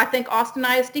normal. I think Austin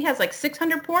ISD has like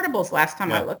 600 portables last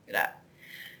time I looked it up.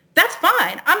 That's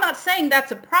fine. I'm not saying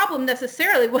that's a problem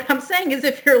necessarily. What I'm saying is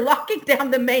if you're locking down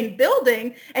the main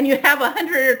building and you have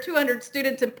 100 or 200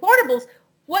 students in portables,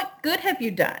 what good have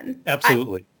you done?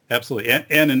 Absolutely. Absolutely.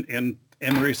 And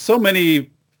there's so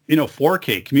many,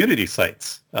 4K community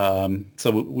sites.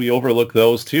 So we overlook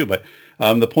those too. But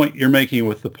the point you're making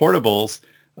with the portables,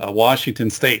 Washington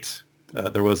State,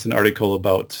 there was an article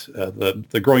about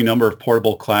the growing number of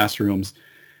portable classrooms,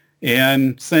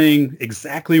 and saying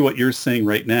exactly what you're saying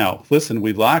right now. Listen,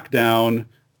 we lock down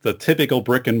the typical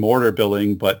brick and mortar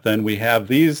building, but then we have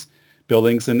these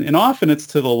buildings, and often it's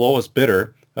to the lowest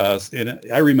bidder. And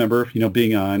I remember,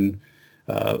 being an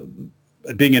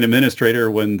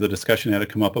administrator when the discussion had to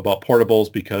come up about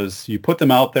portables, because you put them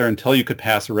out there until you could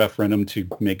pass a referendum to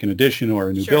make an addition or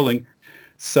a new building.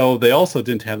 So they also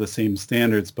didn't have the same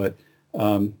standards, but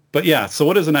yeah, so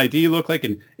what does an ID look like?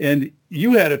 And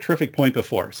you had a terrific point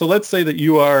before. So let's say that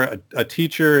you are a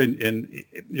teacher and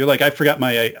you're like, I forgot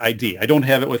my ID. I don't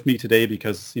have it with me today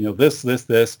because,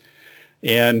 this.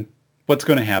 And what's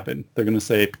going to happen? They're going to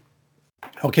say,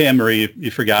 okay, Anne-Marie,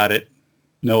 you forgot it.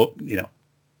 No,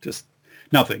 just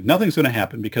nothing. Nothing's going to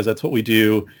happen because that's what we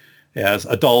do as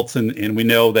adults, and we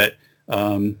know that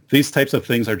these types of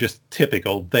things are just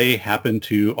typical. They happen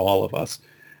to all of us.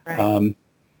 Right.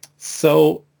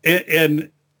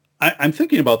 I'm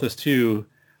thinking about this too.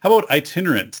 How about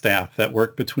itinerant staff that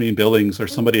work between buildings, or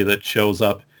somebody that shows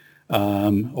up,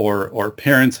 or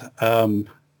parents?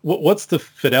 What's the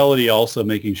fidelity also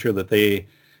making sure that they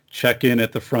check in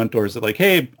at the front door? Is it like,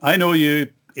 hey, I know you,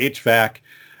 HVAC.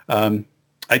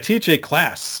 I teach a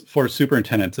class for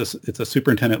superintendents. It's a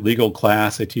superintendent legal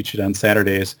class. I teach it on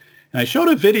Saturdays. And I showed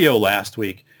a video last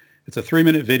week. It's a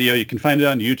 3-minute video. You can find it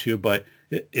on YouTube, but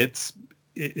it's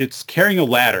carrying a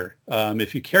ladder.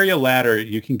 If you carry a ladder,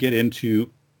 you can get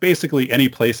into basically any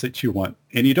place that you want.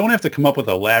 And you don't have to come up with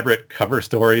elaborate cover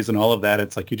stories and all of that.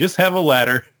 It's like you just have a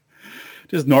ladder,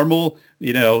 just normal,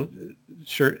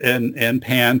 shirt and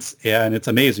pants, and it's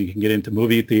amazing. You can get into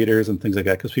movie theaters and things like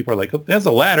that because people are like, oh, there's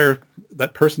a ladder.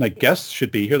 That person, I guess,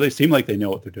 should be here. They seem like they know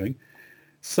what they're doing.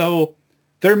 So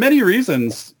there are many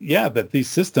reasons, that these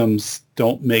systems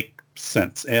don't make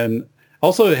sense. And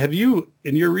also, have you,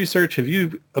 in your research, have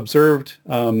you observed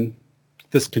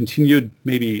this continued,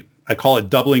 maybe I call it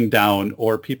doubling down,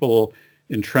 or people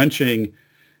entrenching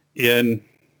into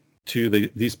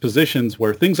these positions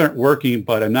where things aren't working,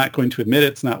 but I'm not going to admit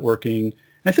it's not working.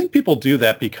 I think people do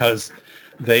that because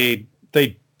they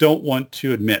don't want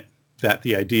to admit that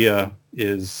the idea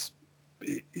is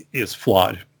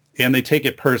flawed, and they take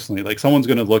it personally. Like someone's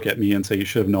going to look at me and say, you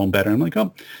should have known better. I'm like,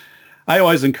 oh, I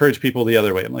always encourage people the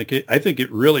other way. I'm like, I think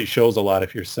it really shows a lot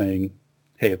if you're saying,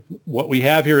 hey, what we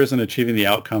have here isn't achieving the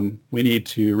outcome. We need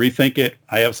to rethink it.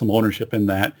 I have some ownership in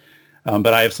that,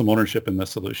 but I have some ownership in the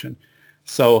solution.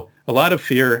 So a lot of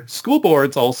fear. School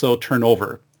boards also turn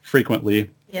over frequently.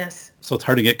 Yes. So it's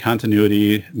hard to get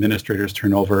continuity. Administrators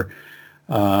turn over.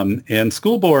 And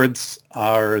school boards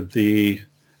are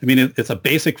it's a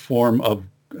basic form of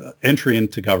entry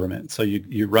into government. So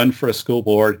you run for a school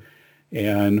board,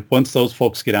 and once those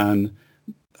folks get on,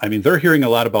 they're hearing a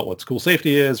lot about what school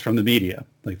safety is from the media.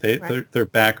 Like their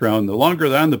background, the longer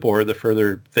they're on the board, the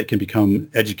further they can become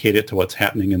educated to what's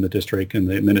happening in the district, and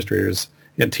the administrators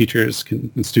and teachers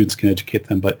and students can educate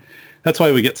them. But that's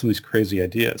why we get some of these crazy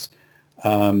ideas,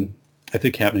 I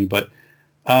think, happening. But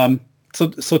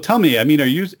so tell me, are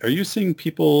you seeing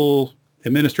people,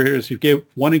 administrators, you gave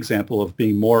one example of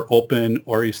being more open,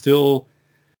 or are you still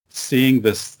seeing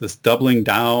this doubling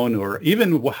down, or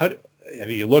even have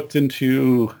you looked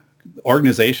into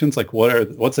organizations? Like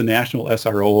what's a national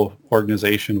SRO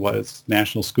organization? What is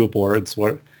national school boards?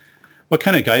 What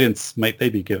kind of guidance might they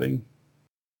be giving?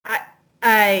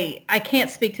 I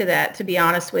can't speak to that, to be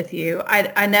honest with you.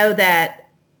 I know that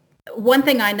one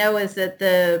thing I know is that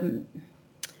the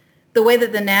way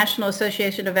that the National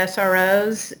Association of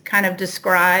SROs kind of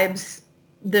describes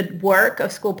the work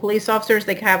of school police officers,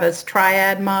 they have a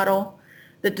triad model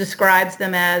that describes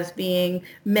them as being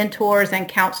mentors and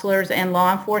counselors and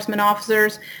law enforcement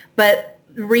officers. But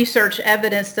research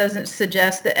evidence doesn't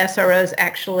suggest that SROs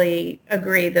actually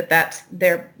agree that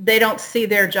they don't see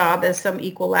their job as some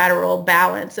equilateral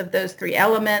balance of those three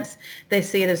elements. They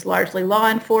see it as largely law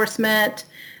enforcement.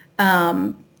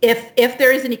 If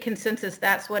there is any consensus,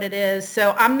 that's what it is.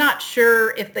 So I'm not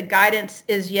sure if the guidance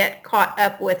is yet caught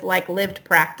up with like lived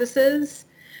practices.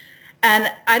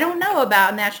 And I don't know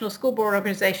about National School Board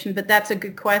Organization, but that's a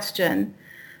good question.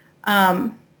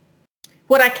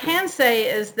 What I can say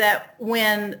is that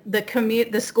when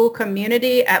the school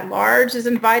community at large is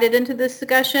invited into this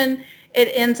discussion, it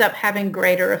ends up having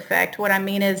greater effect. What I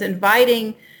mean is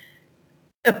inviting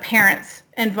parents,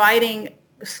 inviting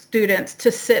students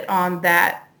to sit on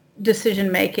that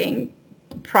decision-making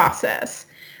process.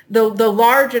 The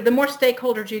more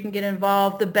stakeholders you can get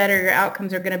involved, the better your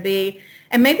outcomes are going to be.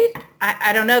 And maybe,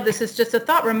 I don't know, this is just a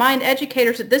thought, remind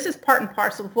educators that this is part and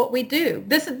parcel of what we do.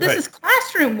 This is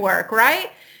classroom work,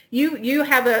 right? You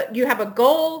have a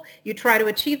goal, you try to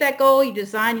achieve that goal, you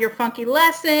design your funky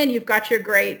lesson, you've got your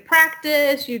great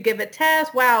practice, you give a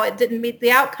test, wow, it didn't meet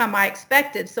the outcome I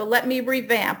expected, so let me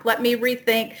revamp, let me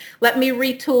rethink, let me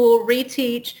retool,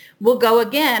 reteach, we'll go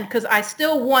again, because I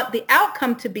still want the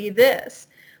outcome to be this.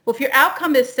 Well, if your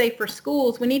outcome is safer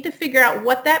schools, we need to figure out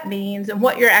what that means and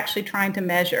what you're actually trying to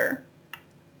measure.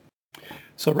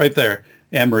 So right there,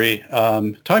 Anne-Marie,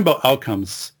 talking about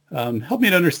outcomes, help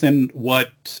me to understand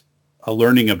what a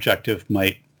learning objective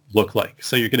might look like.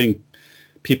 So you're getting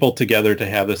people together to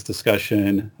have this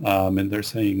discussion, and they're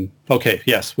saying, okay,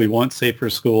 yes, we want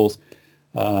safer schools.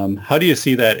 How do you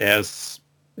see that as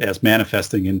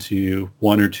manifesting into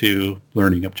one or two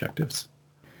learning objectives?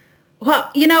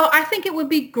 Well, I think it would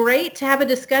be great to have a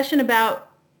discussion about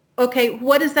okay,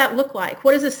 what does that look like?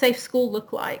 What does a safe school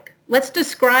look like? Let's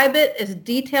describe it as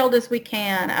detailed as we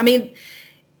can. I mean,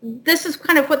 this is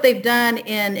kind of what they've done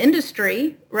in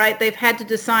industry, right? They've had to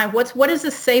decide what does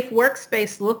a safe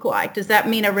workspace look like? Does that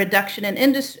mean a reduction in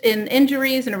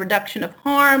injuries and a reduction of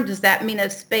harm? Does that mean a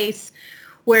space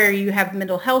where you have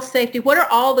mental health safety? What are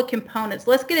all the components?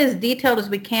 Let's get as detailed as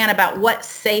we can about what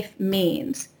safe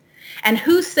means. And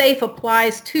who safe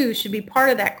applies to should be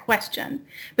part of that question.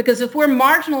 Because if we're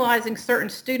marginalizing certain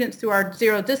students through our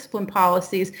zero discipline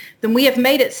policies, then we have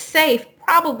made it safe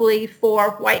probably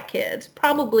for white kids,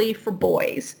 probably for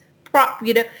boys,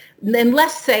 and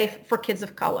less safe for kids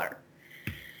of color.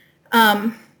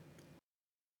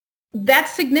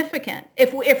 That's significant.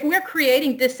 If we're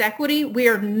creating disequity, we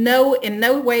are in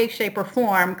no way, shape, or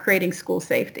form creating school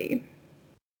safety.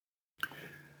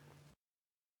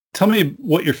 Tell me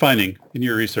what you're finding in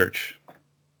your research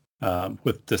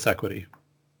with disequity.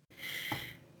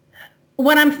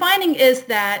 What I'm finding is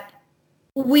that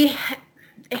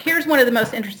here's one of the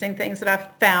most interesting things that I've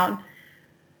found.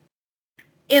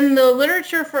 In the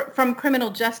literature from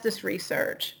criminal justice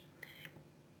research,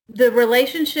 the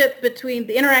relationship between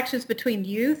the interactions between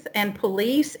youth and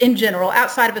police in general,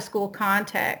 outside of a school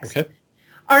context,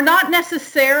 are not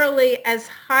necessarily as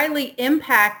highly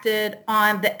impacted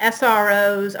on the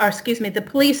SROs, the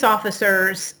police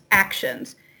officers'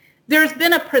 actions. There's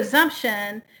been a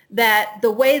presumption that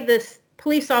the way this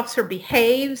police officer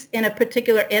behaves in a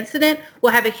particular incident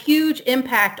will have a huge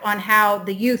impact on how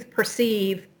the youth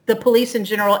perceive the police in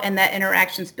general and that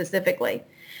interaction specifically.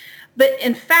 But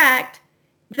in fact,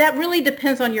 that really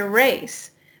depends on your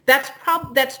race.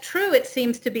 That's true, it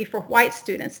seems to be for white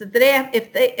students. That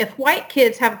if white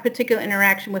kids have a particular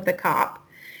interaction with a cop,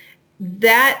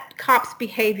 that cop's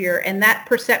behavior and that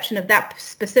perception of that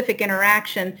specific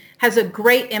interaction has a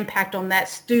great impact on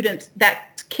that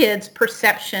kid's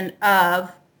perception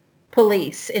of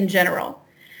police in general.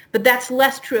 But that's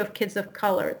less true of kids of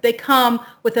color. They come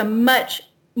with a much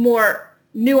more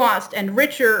nuanced and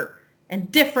richer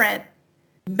and different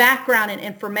background and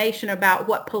information about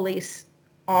what police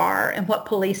are and what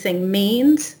policing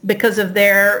means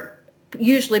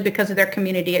usually because of their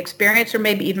community experience or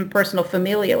maybe even personal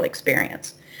familial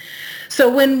experience. So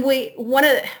one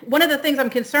of the things I'm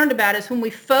concerned about is when we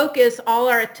focus all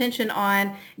our attention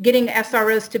on getting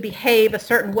SROs to behave a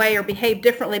certain way or behave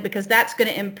differently because that's going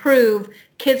to improve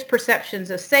kids'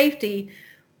 perceptions of safety,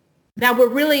 now we're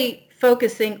really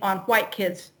focusing on white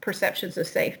kids' perceptions of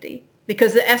safety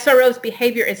because the SRO's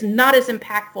behavior is not as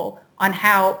impactful on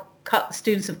how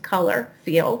students of color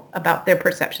feel about their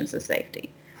perceptions of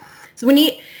safety. So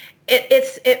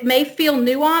it may feel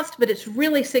nuanced, but it's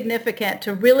really significant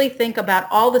to really think about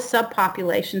all the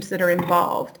subpopulations that are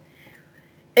involved.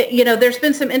 There's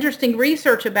been some interesting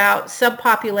research about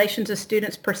subpopulations of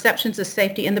students' perceptions of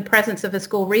safety in the presence of a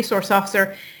school resource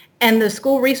officer, and the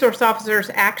school resource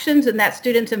officer's actions and that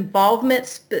student's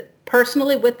involvement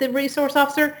personally with the resource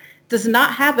officer does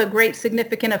not have a great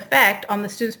significant effect on the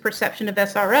student's perception of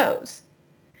SROs.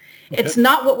 Okay. It's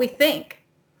not what we think.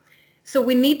 So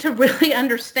we need to really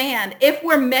understand if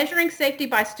we're measuring safety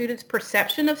by students'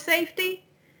 perception of safety,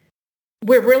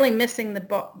 we're really missing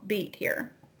the beat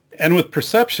here. And with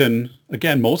perception,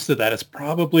 again, most of that is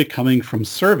probably coming from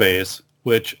surveys,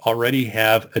 which already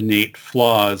have innate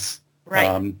flaws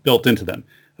built into them.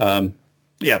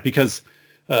 Because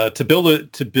to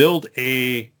build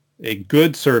a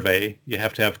good survey, you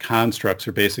have to have constructs,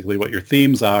 or basically what your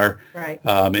themes are,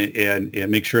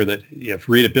 and make sure that you have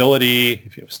readability.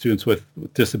 If you have students with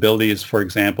disabilities, for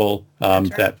example,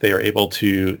 that they are able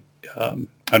to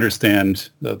understand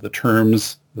the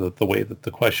terms, the way that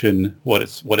the question, what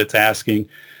it's asking.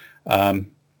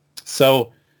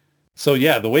 So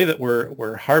yeah, the way that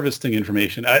we're harvesting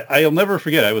information, I'll never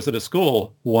forget. I was at a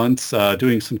school once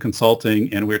doing some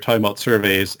consulting, and we were talking about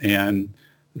surveys, and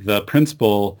the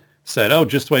principal said, "Oh,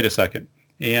 just wait a second,"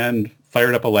 and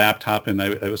fired up a laptop, and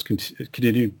I was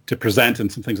continuing to present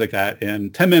and some things like that.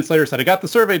 And 10 minutes later said, "I got the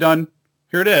survey done.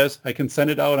 Here it is. I can send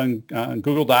it out on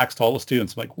Google Docs to all the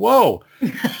students." I'm like, whoa,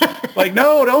 like,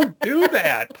 no, don't do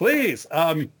that, please.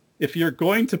 If you're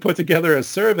going to put together a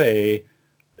survey,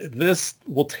 this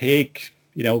will take,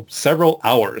 several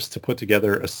hours to put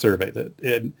together a survey.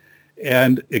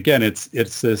 And again, it's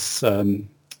this,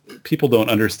 people don't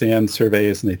understand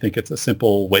surveys and they think it's a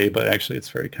simple way, but actually it's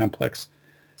very complex.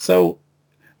 So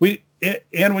when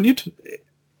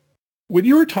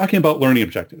you were talking about learning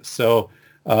objectives, so,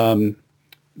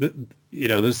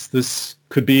 this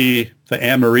could be the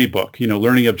Anne-Marie book,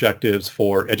 learning objectives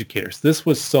for educators. This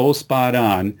was so spot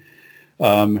on.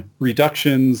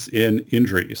 Reductions in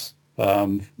injuries,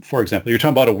 for example, you're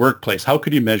talking about a workplace. How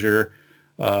could you measure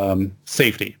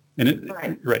safety?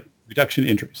 Right, reduction in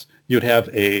injuries. You'd have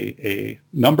a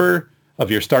number of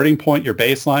your starting point, your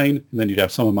baseline, and then you'd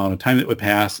have some amount of time that would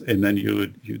pass, and then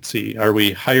you'd see, are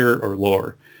we higher or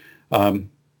lower? And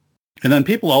then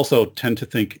people also tend to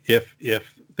think if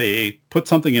they put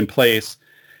something in place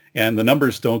and the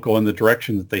numbers don't go in the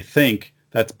direction that they think,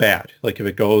 that's bad. Like if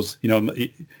it goes,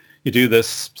 you do this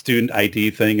student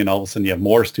ID thing and all of a sudden you have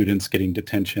more students getting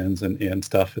detentions and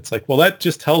stuff. It's like, well, that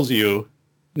just tells you,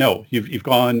 no, you've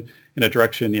gone in a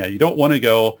direction, you don't want to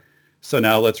go. So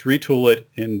now let's retool it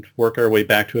and work our way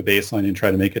back to a baseline and try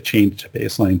to make a change to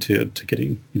baseline to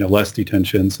getting, less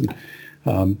detentions. And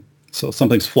so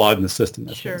something's flawed in the system.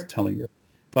 That's what it's telling you.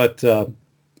 But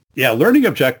learning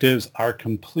objectives are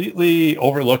completely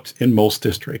overlooked in most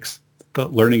districts. The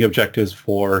learning objectives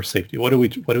for safety. What do we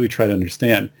try to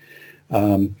understand?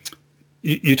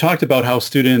 You talked about how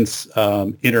students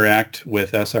interact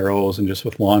with SROs and just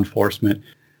with law enforcement.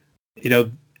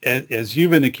 As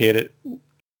you've indicated,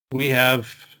 we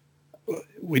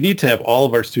need to have all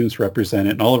of our students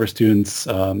represented and all of our students.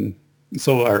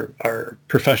 So our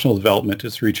professional development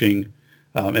is reaching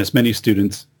as many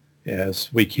students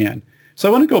as we can. So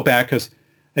I want to go back because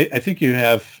I think you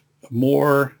have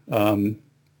more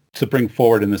to bring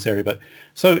forward in this area. But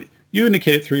so you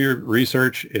indicated through your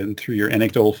research and through your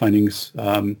anecdotal findings,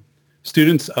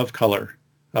 students of color.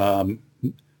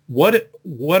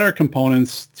 What are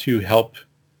components to help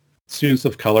students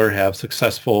of color have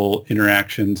successful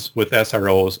interactions with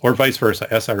SROs, or vice versa,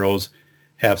 SROs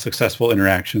have successful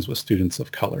interactions with students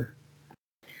of color?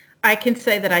 I can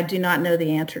say that I do not know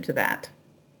the answer to that.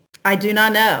 I do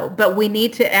not know, but we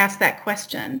need to ask that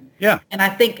question. Yeah. And I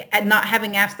think not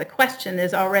having asked the question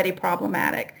is already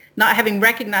problematic. Not having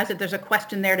recognized that there's a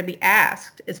question there to be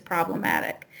asked is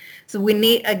problematic. So we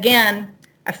need, again,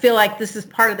 I feel like this is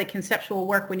part of the conceptual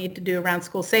work we need to do around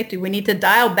school safety. We need to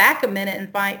dial back a minute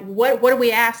and find what are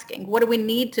we asking? What do we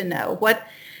need to know?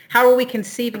 How are we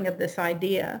conceiving of this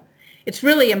idea? It's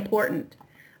really important.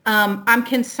 I'm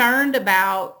concerned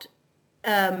about,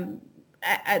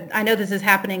 I know this is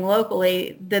happening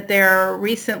locally, that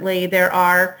there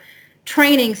are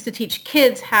trainings to teach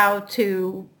kids how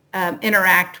to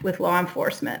interact with law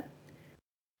enforcement.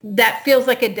 That feels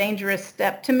like a dangerous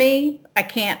step to me. I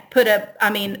can't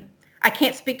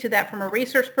speak to that from a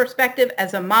research perspective.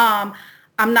 As a mom,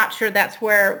 I'm not sure that's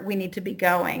where we need to be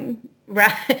going.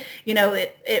 Right?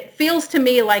 It feels to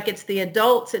me like it's the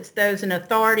adults, it's those in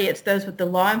authority, it's those with the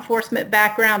law enforcement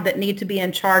background that need to be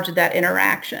in charge of that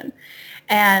interaction.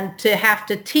 And to have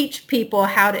to teach people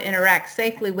how to interact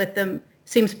safely with them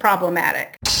seems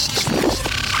problematic.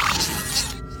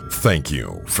 Thank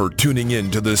you for tuning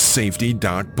in to the Safety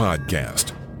Doc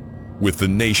Podcast with the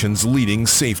nation's leading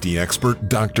safety expert,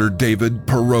 Dr. David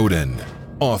Perrodin,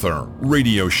 author,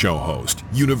 radio show host,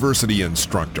 university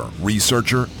instructor,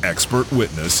 researcher, expert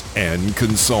witness, and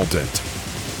consultant.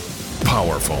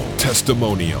 Powerful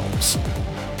testimonials.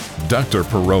 Dr.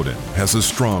 Perrodin has a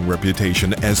strong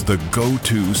reputation as the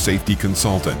go-to safety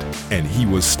consultant, and he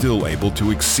was still able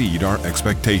to exceed our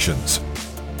expectations.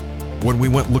 When we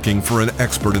went looking for an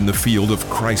expert in the field of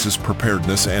crisis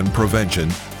preparedness and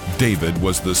prevention, David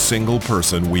was the single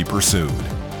person we pursued.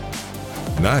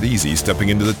 Not easy stepping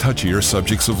into the touchier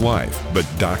subjects of life,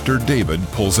 but Dr. David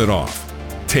pulls it off.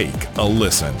 Take a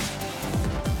listen.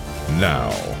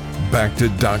 Now, back to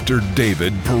Dr.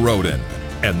 David Perrodin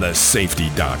and the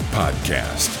Safety Doc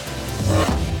Podcast.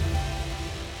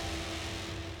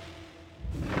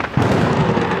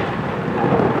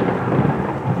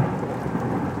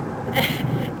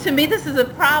 To me, this is a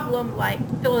problem, like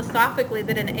philosophically,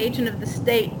 that an agent of the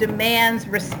state demands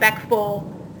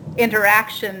respectful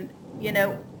interaction.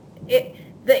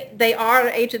 They are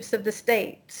agents of the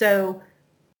state. So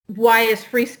why is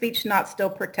free speech not still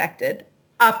protected?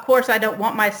 Of course, I don't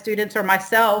want my students or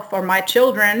myself or my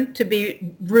children to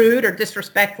be rude or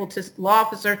disrespectful to law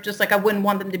officers, just like I wouldn't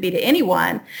want them to be to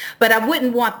anyone. But I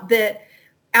wouldn't want the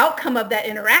outcome of that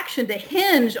interaction to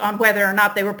hinge on whether or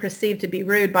not they were perceived to be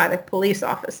rude by the police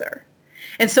officer.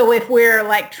 And so if we're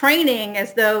like training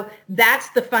as though that's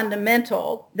the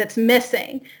fundamental that's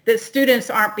missing, that students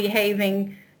aren't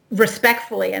behaving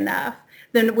respectfully enough,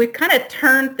 then we've kind of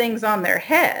turned things on their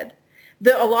head.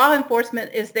 The law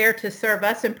enforcement is there to serve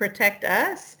us and protect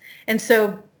us. And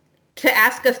so to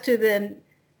ask us to then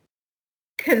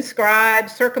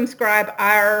circumscribe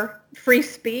our free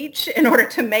speech in order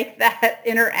to make that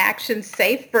interaction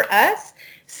safe for us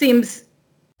seems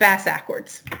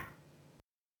backwards.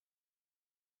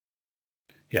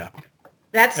 Yeah.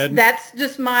 That's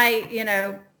just my,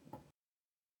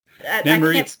 I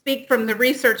can't speak from the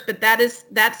research, but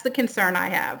that's the concern I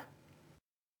have.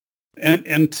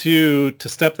 And to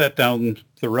step that down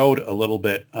the road a little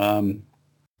bit,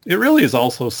 it really is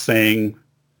also saying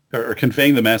or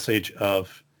conveying the message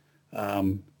of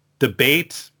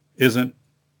debate isn't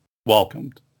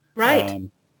welcomed. Right.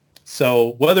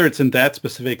 So whether it's in that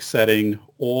specific setting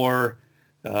or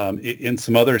in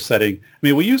some other setting, I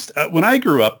mean, we used when I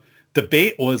grew up,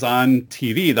 debate was on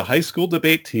TV. The high school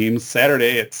debate teams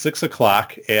Saturday at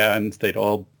 6:00, and they'd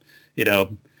all,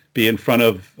 be in front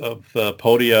of the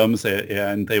podiums,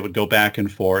 and they would go back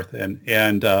and forth, and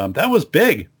that was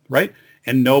big, right?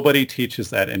 And nobody teaches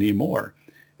that anymore.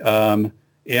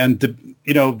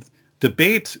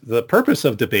 Debate. The purpose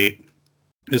of debate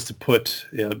is to put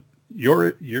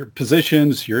your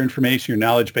positions, your information, your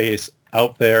knowledge base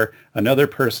out there, another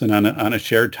person on a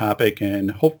shared topic,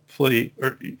 and hopefully,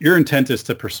 or your intent is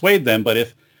to persuade them. But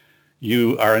if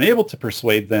you are unable to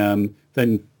persuade them,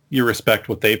 then you respect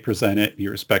what they presented,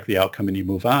 you respect the outcome, and you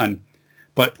move on.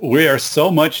 But we are so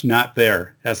much not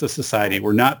there as a society.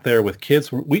 We're not there with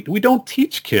kids. We don't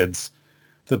teach kids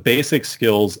the basic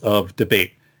skills of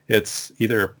debate. It's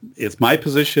either it's my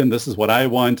position, this is what I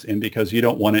want, and because you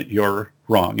don't want it, you're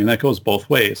wrong. And that goes both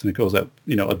ways. And it goes at,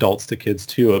 adults to kids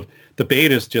too, of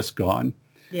debate is just gone.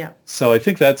 Yeah. So I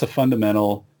think that's a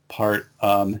fundamental part.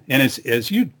 And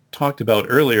as you talked about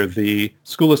earlier, the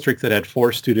school district that had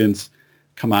 4 students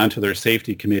come on to their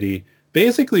safety committee,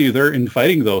 basically they're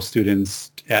inviting those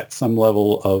students at some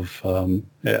level of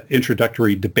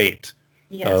introductory debate.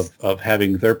 Yes. Of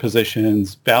having their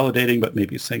positions, validating, but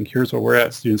maybe saying, here's where we're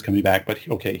at, students coming back, but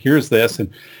okay, here's this,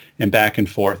 and back and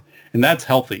forth. And that's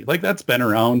healthy. Like, that's been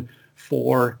around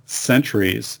for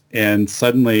centuries, and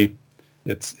suddenly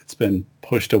it's been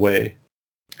pushed away.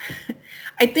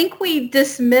 I think we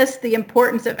dismiss the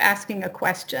importance of asking a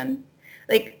question.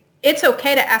 Like, it's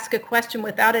okay to ask a question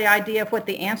without an idea of what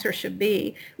the answer should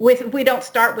be. If we don't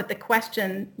start with the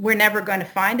question, we're never going to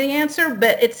find an answer.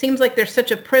 But it seems like there's such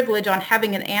a privilege on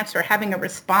having an answer, having a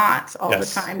response all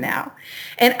Yes. the time now.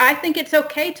 And I think it's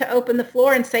okay to open the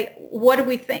floor and say, what do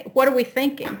we think? What are we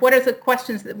thinking? What are the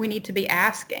questions that we need to be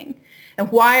asking?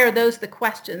 And why are those the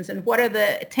questions? And what are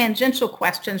the tangential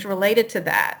questions related to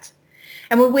that?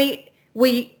 And when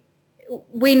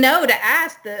we know to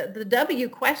ask the W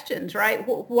questions, right?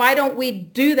 Why don't we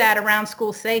do that around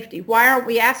school safety? Why aren't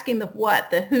we asking the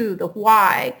what, the who, the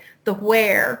why, the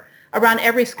where around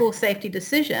every school safety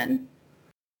decision?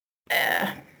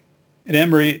 And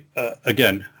Anne-Marie,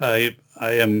 again, I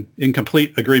am in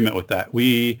complete agreement with that.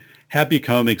 We have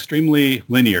become extremely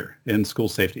linear in school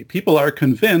safety. People are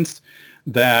convinced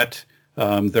that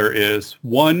there is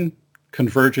one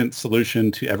convergent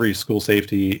solution to every school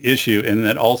safety issue, and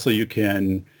that also you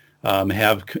can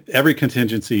have every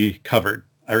contingency covered.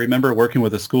 I remember working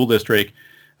with a school district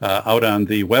out on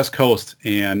the West Coast,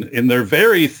 and in their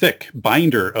very thick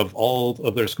binder of all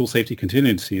of their school safety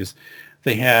contingencies,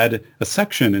 they had a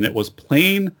section, and it was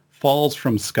plane falls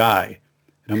from sky.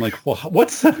 And I'm like, well,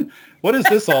 what is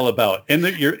this all about? And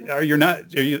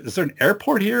is there an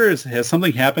airport here? Has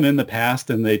something happened in the past?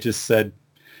 And they just said,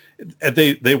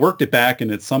 they worked it back,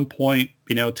 and at some point,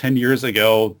 10 years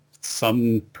ago,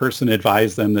 some person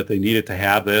advised them that they needed to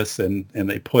have this, and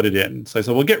they put it in. So I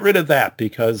said, well, get rid of that,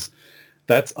 because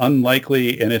that's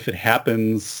unlikely, and if it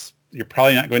happens, you're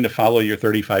probably not going to follow your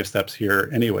 35 steps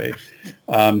here anyway.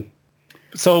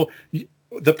 So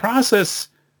the process,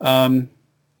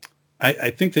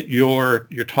 I think that you're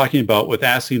talking about with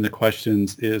asking the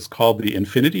questions is called the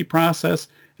infinity process.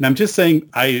 And I'm just saying,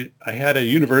 I had a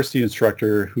university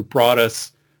instructor who brought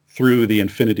us through the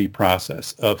infinity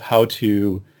process of how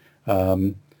to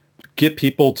get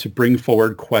people to bring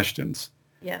forward questions.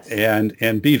 Yes.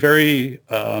 And be very,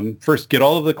 first, get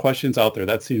all of the questions out there.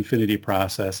 That's the infinity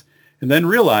process. And then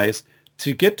realize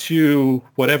to get to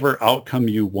whatever outcome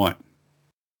you want.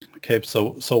 Okay,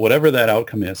 so whatever that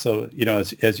outcome is. So,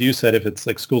 as you said, if it's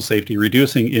like school safety,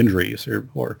 reducing injuries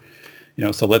or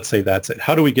so let's say that's it.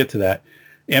 How do we get to that?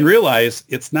 And realize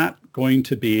it's not going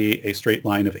to be a straight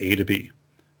line of A to B.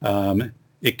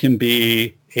 It can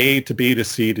be A to B to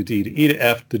C to D to E to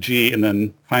F to G, and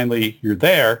then finally you're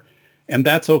there. And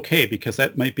that's okay, because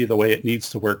that might be the way it needs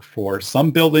to work for some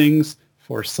buildings,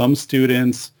 for some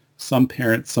students, some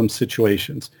parents, some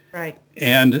situations. Right.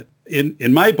 And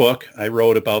in my book, I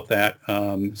wrote about that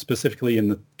specifically in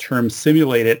the term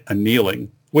simulated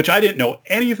annealing, which I didn't know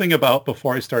anything about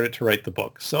before I started to write the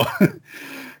book. So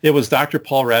it was Dr.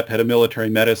 Paul Rapp, head of military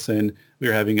medicine. We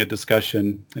were having a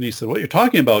discussion, and he said, what you're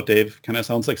talking about, Dave, kind of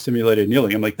sounds like simulated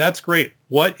annealing. I'm like, that's great.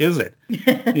 What is it?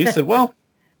 And he said, well,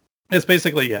 it's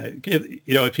basically,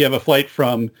 if you have a flight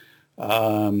from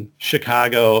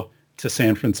Chicago to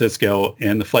San Francisco,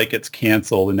 and the flight gets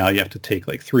canceled, and now you have to take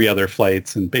like 3 other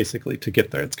flights, and basically to get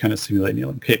there, it's kind of simulating. You're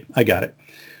like, okay, I got it.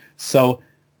 So,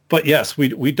 but yes,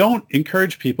 we don't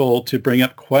encourage people to bring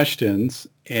up questions,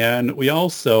 and we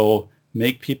also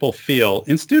make people feel,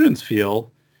 and students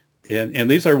feel, and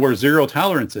these are where zero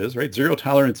tolerance is, right? Zero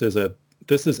tolerance is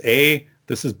this is A,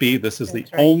 this is B, this is the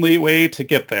only way to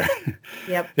get there.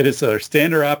 Yep. It is a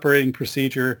standard operating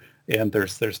procedure, and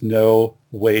there's no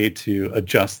way to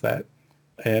adjust that.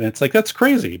 And it's like, that's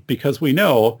crazy, because we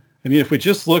know, I mean, if we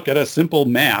just look at a simple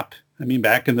map, I mean,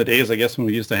 back in the days, I guess, when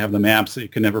we used to have the maps that you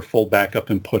could never fold back up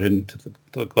and put into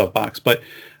the glove box. But,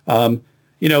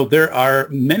 there are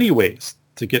many ways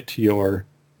to get to your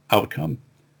outcome,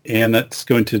 and that's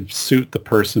going to suit the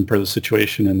person per the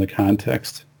situation and the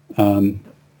context.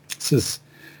 This is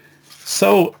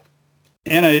so,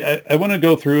 and I want to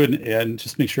go through and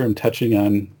just make sure I'm touching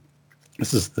on,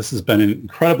 this has been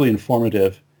incredibly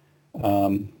informative.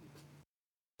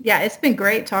 Yeah, it's been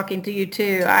great talking to you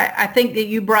too. I think that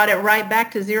you brought it right back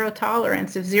to zero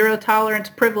tolerance. If zero tolerance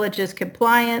privileges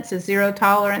compliance, if zero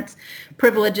tolerance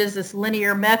privileges this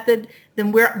linear method,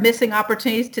 then we're missing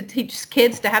opportunities to teach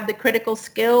kids to have the critical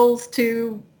skills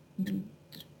to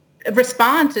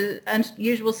respond to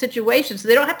unusual situations. So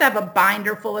they don't have to have a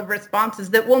binder full of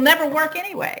responses that will never work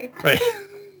anyway. Right.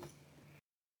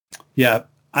 Yeah,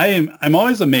 I'm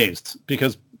always amazed,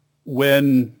 because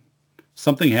when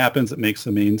something happens that makes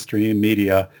the mainstream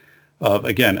media of,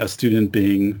 again, a student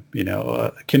being,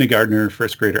 a kindergartner,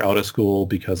 first grader out of school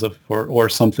because of, or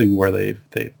something where they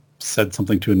said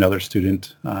something to another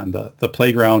student on the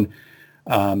playground,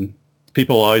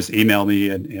 people always email me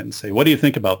and say, what do you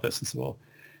think about this? And say, well,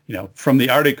 from the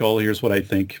article, here's what I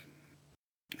think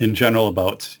in general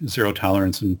about zero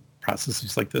tolerance and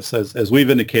processes like this. As we've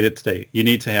indicated today, you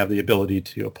need to have the ability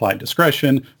to apply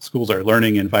discretion. Schools are a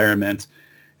learning environment.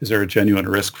 Is there a genuine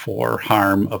risk for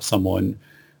harm of someone?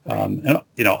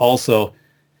 And also,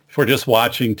 if we're just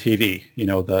watching TV,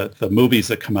 the movies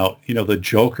that come out, the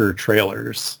Joker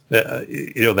trailers,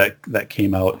 that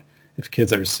came out, if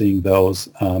kids are seeing those,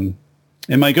 and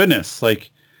my goodness, like,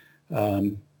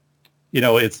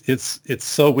 it's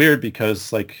so weird,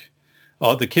 because like,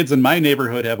 all the kids in my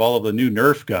neighborhood have all of the new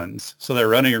Nerf guns, so they're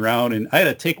running around, and I had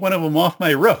to take one of them off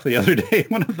my roof the other day,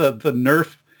 one of the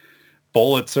Nerf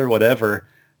bullets or whatever.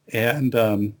 And,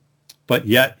 but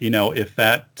yet, if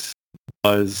that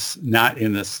was not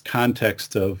in this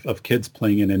context of kids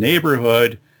playing in a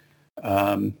neighborhood,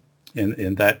 and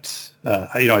that,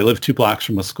 I live 2 blocks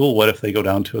from a school. What if they go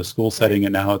down to a school setting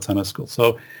and now it's on a school?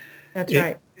 So that's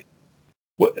right.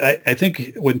 I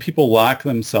think when people lock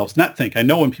themselves, I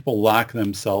know when people lock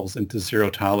themselves into zero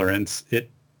tolerance,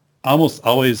 it almost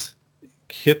always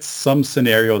hits some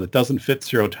scenario that doesn't fit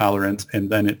zero tolerance, and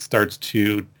then it starts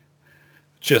to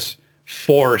just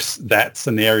force that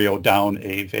scenario down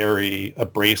a very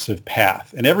abrasive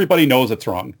path. And everybody knows it's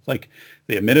wrong. Like,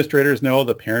 the administrators know,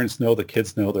 the parents know, the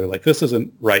kids know. They're like, this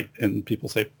isn't right. And people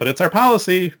say, but it's our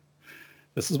policy.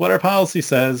 This is what our policy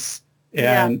says.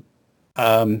 And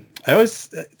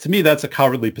to me, that's a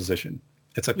cowardly position.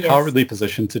 It's a cowardly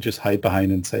position to just hide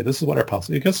behind and say, this is what our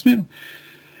policy, because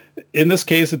in this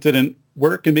case, it didn't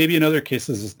work. And maybe in other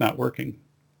cases, it's not working.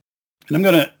 And I'm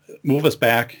going to move us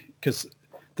back, because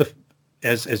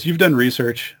as you've done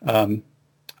research,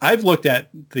 I've looked at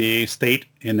the state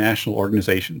and national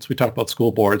organizations. We talk about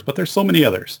school boards, but there's so many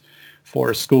others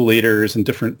for school leaders and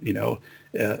different,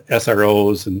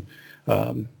 SROs.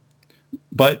 And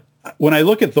but when I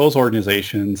look at those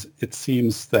organizations, it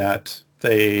seems that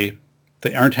they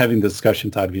aren't having the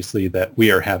discussions, obviously, that we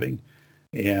are having.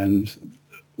 And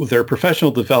their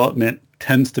professional development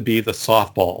tends to be the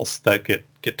softballs that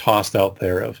get tossed out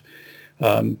there of,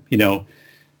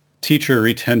 teacher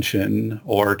retention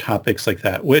or topics like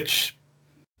that, which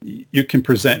you can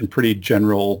present in pretty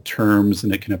general terms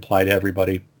and it can apply to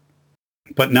everybody,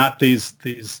 but not these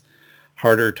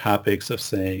harder topics of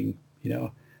saying,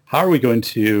 how are we going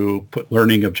to put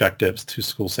learning objectives to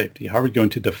school safety? How are we going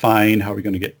to define, how are we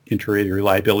going to get inter-rater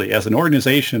reliability? As an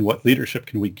organization, what leadership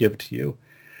can we give to you?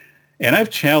 And I've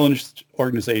challenged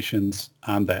organizations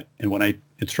on that. And when I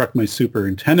instruct my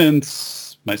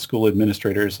superintendents, my school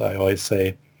administrators, I always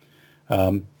say,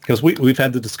 because we've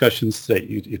had the discussions today.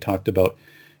 You talked about,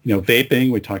 vaping.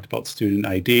 We talked about student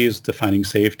IDs, defining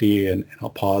safety, and I'll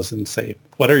pause and say,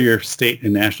 what are your state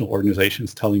and national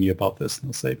organizations telling you about this? And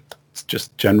they'll say, it's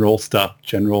just general stuff,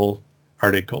 general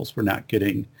articles. We're not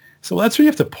getting. So that's where you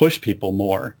have to push people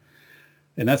more,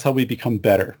 and that's how we become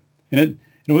better. And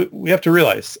we have to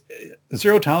realize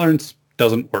zero tolerance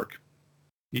doesn't work.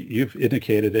 You've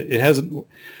indicated it. It hasn't.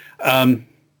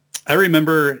 I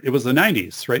remember it was the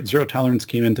 90s, right? Zero tolerance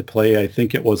came into play. I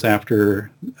think it was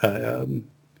after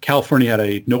California had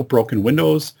a no broken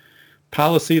windows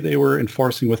policy they were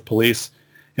enforcing with police.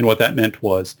 And what that meant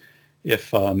was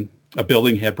if a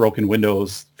building had broken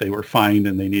windows, they were fined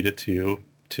and they needed to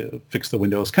fix the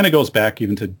windows. Kind of goes back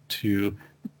even to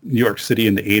New York City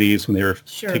in the 80s when they were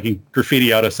taking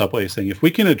graffiti out of subways, saying if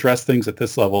we can address things at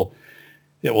this level,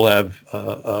 it will have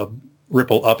a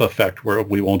ripple up effect where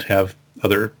we won't have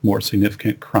other more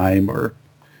significant crime or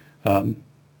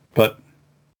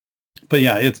but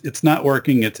yeah, it's not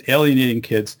working. It's alienating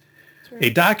kids. Right. A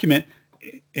document,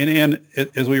 and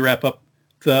as we wrap up,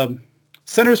 the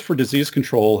Centers for Disease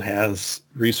Control has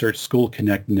researched school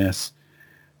connectedness.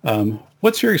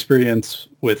 What's your experience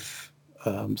with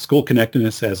school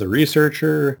connectedness as a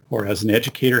researcher or as an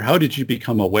educator? How did you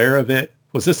become aware of it?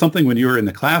 Was this something when you were in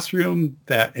the classroom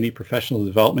that any professional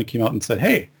development came out and said,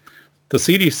 hey, the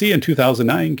CDC in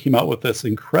 2009 came out with this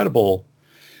incredible,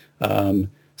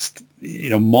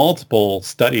 multiple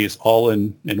studies all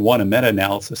in one, a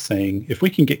meta-analysis saying, if we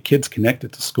can get kids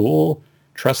connected to school,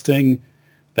 trusting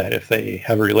that if they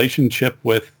have a relationship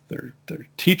with their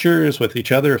teachers, with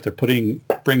each other, if they're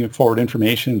bringing forward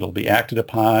information, it'll be acted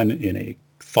upon in a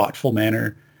thoughtful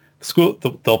manner. School,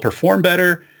 they'll perform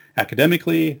better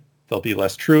academically. There'll be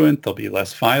less truant. There'll be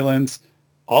less violence.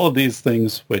 All of these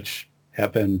things which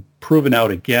have been proven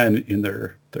out again in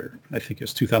their I think it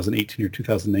was 2018 or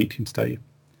 2019 study.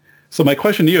 So my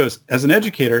question to you is, as an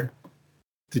educator,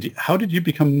 how did you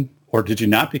become, or did you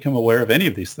not become aware of any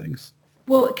of these things?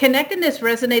 Well, connectedness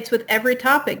resonates with every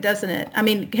topic, doesn't it? I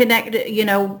mean,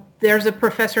 there's a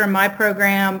professor in my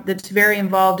program that's very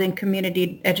involved in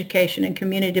community education and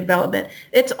community development.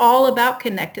 It's all about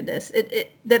connectedness.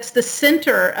 That's the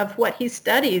center of what he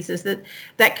studies, is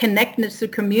that connectedness to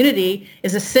community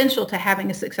is essential to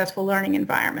having a successful learning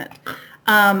environment.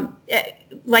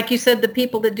 Like you said, the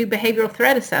people that do behavioral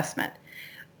threat assessment.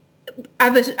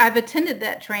 I've attended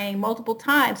that training multiple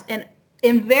times, and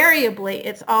invariably,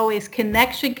 it's always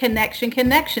connection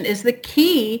is the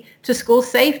key to school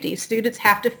safety. Students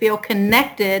have to feel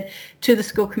connected to the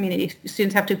school community.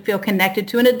 Students have to feel connected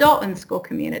to an adult in the school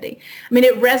community. I mean,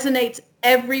 it resonates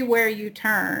everywhere you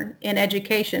turn in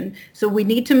education. So we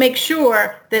need to make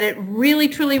sure that it really,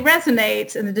 truly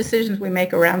resonates in the decisions we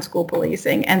make around school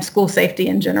policing and school safety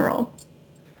in general.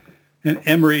 And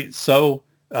Emery, so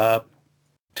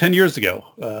 10 years ago,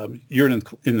 you're in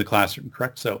the classroom,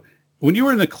 correct? So when you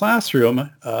were in the classroom,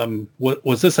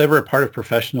 was this ever a part of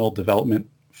professional development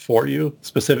for you,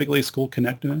 specifically school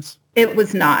connectedness? It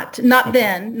was not. Not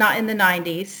then, not in the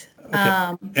 90s.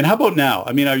 Okay. And how about now?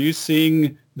 I mean, are you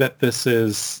seeing that this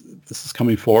is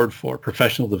coming forward for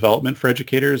professional development for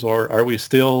educators, or are we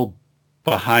still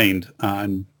behind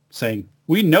on saying,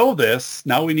 we know this,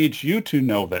 now we need you to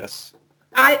know this?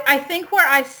 I think where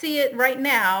I see it right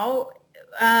now,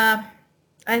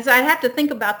 as I have to think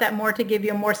about that more to give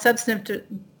you a more substantive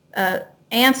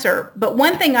answer. But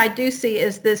one thing I do see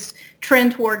is this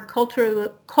trend toward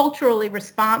culturally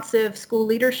responsive school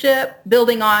leadership,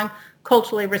 building on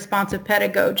culturally responsive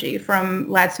pedagogy from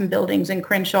Ladson Buildings and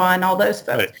Crenshaw and all those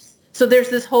folks. Right. So there's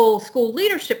this whole school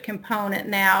leadership component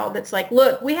now that's like,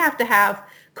 look, we have to have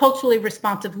culturally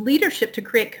responsive leadership to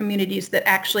create communities that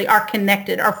actually are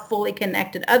connected, are fully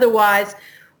connected. Otherwise,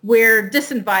 we're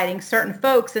disinviting certain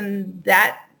folks, and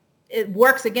that it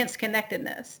works against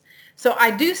connectedness. So I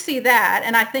do see that,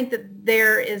 and I think that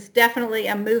there is definitely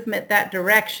a movement that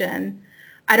direction.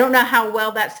 I don't know how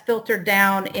well that's filtered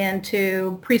down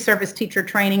into pre-service teacher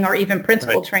training or even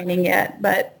principal training yet,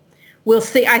 but we'll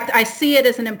see. I see it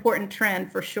as an important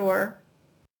trend for sure.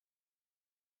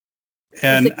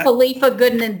 And Khalifa,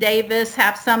 Gooden, and Davis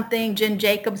have something. Jen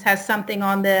Jacobs has something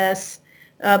on this.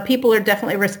 People are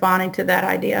definitely responding to that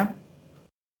idea.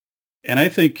 And I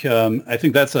think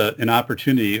that's an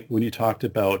opportunity when you talked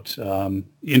about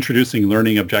introducing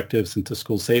learning objectives into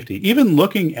school safety, even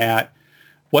looking at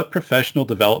what professional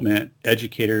development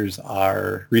educators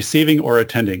are receiving or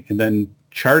attending, and then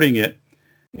charting it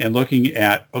and looking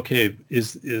at, okay,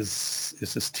 is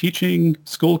this teaching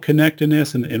school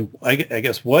connectedness, and I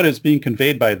guess what is being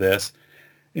conveyed by this,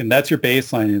 and that's your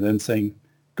baseline, and then saying,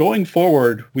 going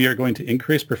forward, we are going to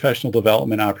increase professional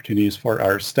development opportunities for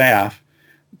our staff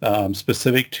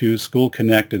specific to school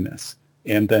connectedness,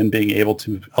 and then being able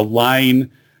to align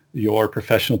your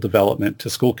professional development to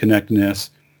school connectedness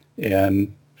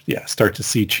and start to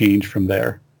see change from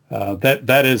there.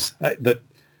 That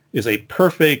is a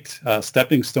perfect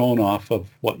stepping stone off of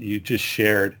what you just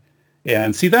shared.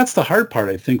 And see, that's the hard part,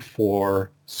 I think,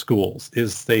 for schools,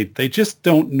 is they just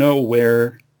don't know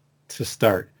where to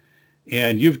start.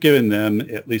 And you've given them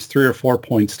at least 3 or 4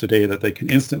 points today that they can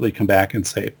instantly come back and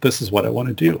say, this is what I want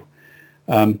to do.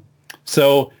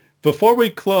 So before we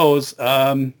close,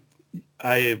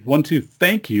 I want to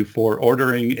thank you for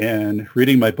ordering and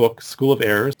reading my book, School of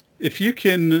Errors. If you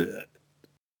can,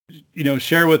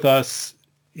 share with us,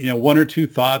 1 or 2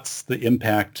 thoughts, the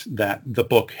impact that the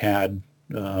book had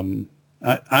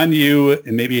on you,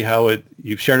 and maybe how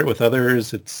you've shared it with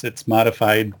others. It's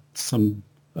modified some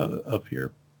of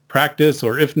your practice,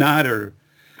 or if not, or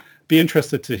be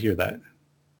interested to hear that.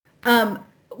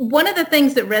 One of the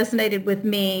things that resonated with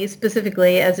me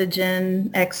specifically as a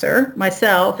Gen Xer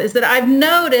myself is that I've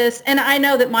noticed, and I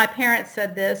know that my parents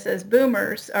said this as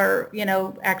boomers, or,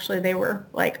 actually they were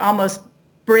like almost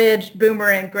bridged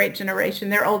boomer and great generation.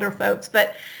 They're older folks,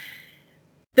 but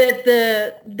that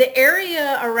the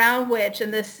area around which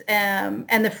and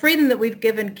the freedom that we've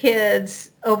given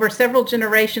kids over several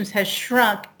generations has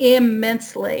shrunk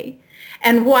immensely.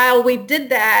 And while we did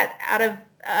that out of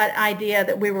an idea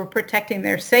that we were protecting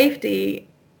their safety,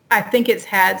 I think it's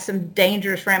had some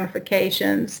dangerous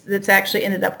ramifications that's actually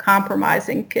ended up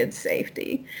compromising kids'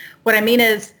 safety. What I mean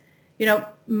is,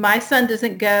 my son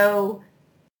doesn't go,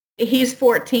 he's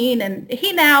 14 and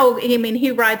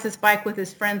he rides his bike with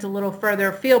his friends a little further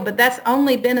afield, but that's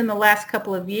only been in the last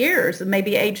couple of years,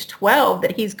 maybe age 12,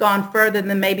 that he's gone further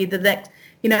than maybe the next,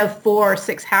 4 or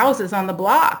 6 houses on the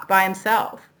block by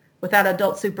himself without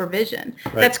adult supervision.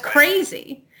 Right. That's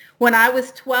crazy. When I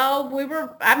was 12,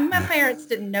 my parents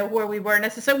didn't know where we were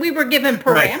necessarily. We were given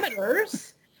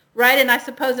parameters, right? And I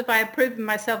suppose if I had proven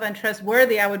myself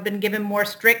untrustworthy, I would have been given more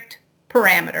strict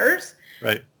parameters.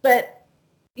 Right. But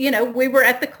we were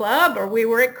at the club, or we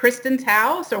were at Kristen's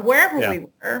house, or wherever we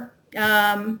were.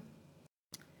 I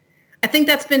think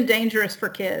that's been dangerous for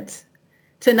kids,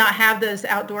 to not have those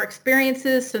outdoor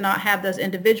experiences, to not have those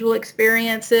individual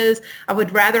experiences. I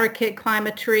would rather a kid climb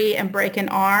a tree and break an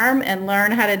arm and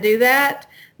learn how to do that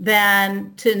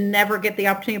than to never get the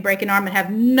opportunity to break an arm and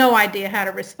have no idea how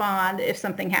to respond if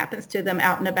something happens to them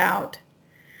out and about.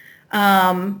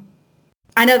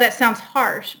 I know that sounds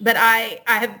harsh, but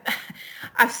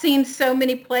I've seen so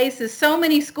many places, so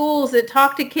many schools that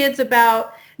talk to kids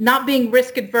about not being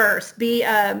risk adverse,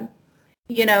 to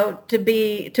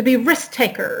be risk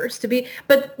takers,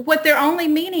 but what they're only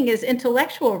meaning is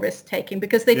intellectual risk taking,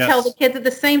 because they tell the kids at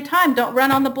the same time, don't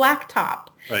run on the blacktop.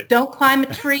 Right. Don't climb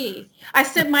a tree. I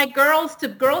sent my girls to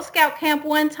Girl Scout camp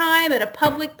one time at a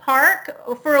public park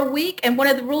for a week, and one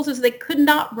of the rules is they could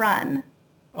not run.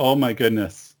 Oh my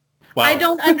goodness. Wow. I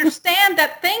don't understand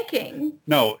that thinking.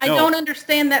 No. I don't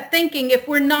understand that thinking. If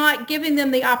we're not giving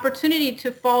them the opportunity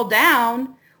to fall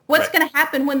down, what's going to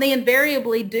happen when they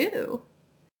invariably do?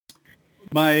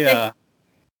 My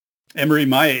Emory,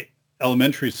 my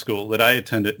elementary school that I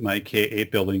attended, my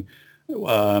K-8 building,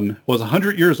 was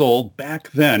 100 years old back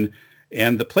then,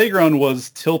 and the playground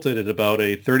was tilted at about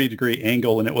a 30-degree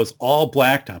angle, and it was all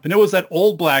blacktop. And it was that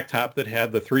old blacktop that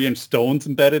had the 3-inch stones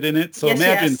embedded in it. So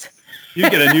imagine you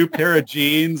get a new pair of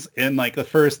jeans, and like the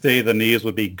first day, the knees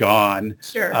would be gone.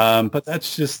 Sure. But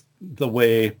that's just the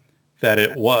way that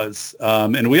it was.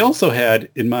 And we also had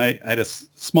I had a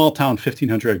small town,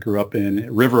 1,500 I grew up in.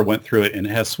 A river went through it, and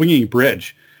it has swinging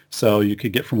bridge. So you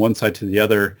could get from one side to the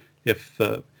other if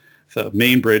the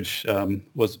main bridge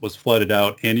was flooded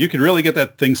out. And you could really get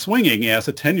that thing swinging as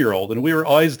a 10-year-old. And we were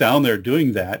always down there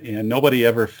doing that, and nobody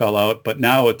ever fell out. But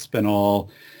now it's been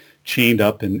all chained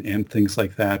up and things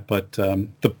like that. But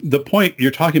the point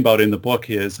you're talking about in the book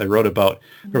is I wrote about,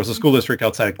 there was a school district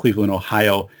outside of Cleveland,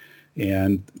 Ohio,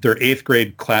 and their 8th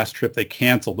grade class trip they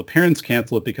canceled. The parents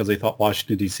canceled it because they thought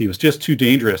Washington, D.C. was just too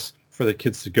dangerous for the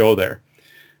kids to go there.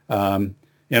 And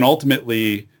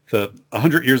ultimately,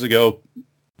 100 years ago,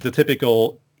 the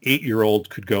typical 8-year-old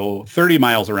could go 30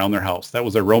 miles around their house. That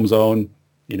was their roam zone,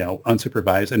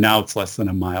 unsupervised. And now it's less than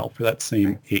a mile for that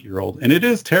same 8-year-old. And it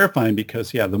is terrifying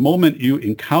because, the moment you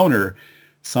encounter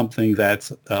something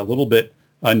that's a little bit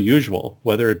unusual,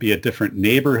 whether it be a different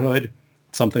neighborhood,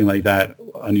 something like that,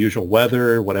 unusual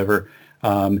weather, whatever,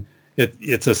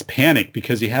 it's this panic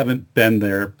because you haven't been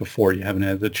there before. You haven't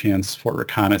had the chance for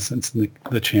reconnaissance and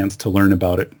the chance to learn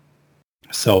about it.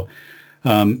 So,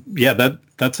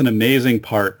 that's an amazing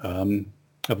part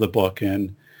of the book.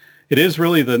 And it is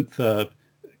really the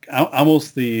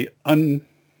almost the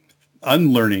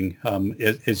unlearning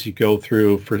as you go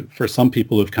through for some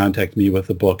people who've contacted me with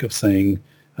the book of saying,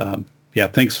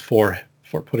 thanks for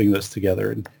putting this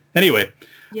together. And anyway,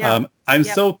 I'm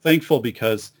so thankful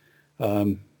because,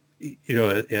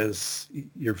 as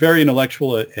you're very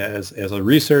intellectual as a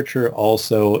researcher,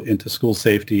 also into school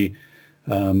safety,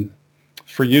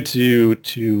 for you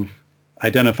to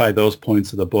identify those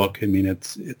points of the book, I mean,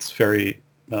 it's very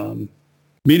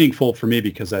meaningful for me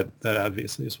because that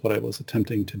obviously is what I was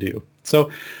attempting to do.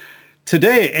 So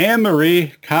today,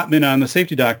 Anne-Marie Cotman on the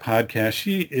Safety Doc podcast,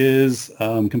 she is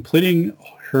completing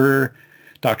her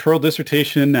doctoral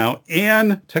dissertation now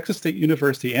in Texas State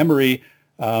University. Anne-Marie,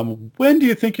 when do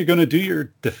you think you're going to do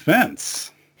your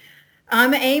defense?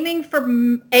 I'm aiming for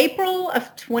April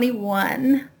of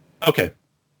 21. Okay.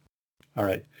 All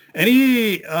right.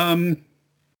 Any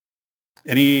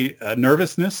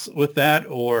nervousness with that,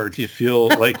 or do you feel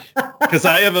like, because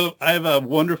I have a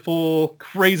wonderful,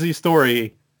 crazy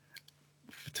story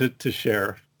to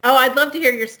share. Oh, I'd love to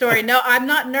hear your story. No, I'm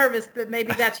not nervous, but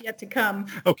maybe that's yet to come.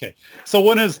 Okay.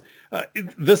 So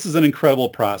this is an incredible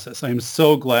process. I'm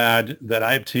so glad that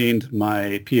I obtained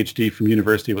my PhD from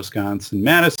University of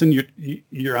Wisconsin-Madison.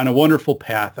 You're on a wonderful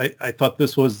path. I thought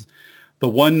this was the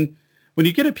one. When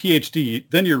you get a PhD,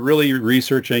 then you're really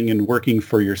researching and working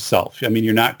for yourself. I mean,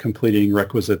 you're not completing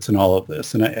requisites and all of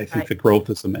this. And I think the growth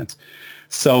is immense.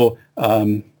 So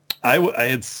I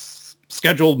had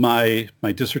scheduled my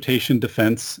dissertation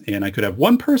defense, and I could have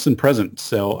one person present.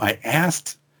 So I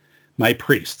asked my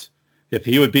priest if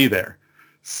he would be there.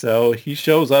 So he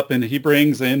shows up and he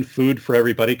brings in food for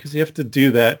everybody, because you have to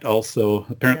do that also,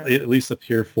 apparently, at least up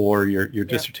here for your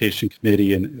dissertation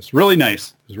committee. And it was really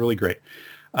nice. It was really great.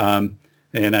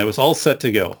 And I was all set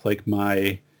to go. Like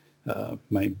my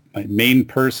main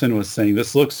person was saying,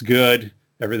 this looks good.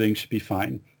 Everything should be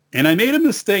fine. And I made a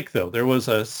mistake, though. There was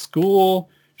a school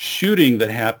shooting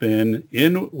that happened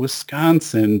in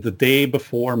Wisconsin the day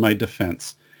before my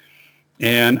defense.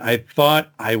 And I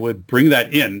thought I would bring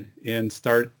that in and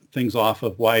start things off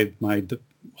of why my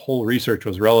whole research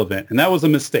was relevant. And that was a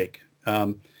mistake.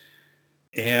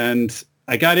 And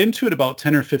I got into it about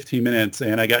 10 or 15 minutes,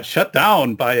 and I got shut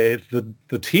down by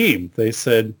the team. They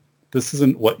said, this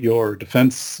isn't what your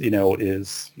defense,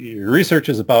 is. Your research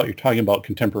is about. You're talking about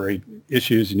contemporary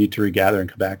issues. You need to regather and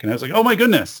come back. And I was like, oh, my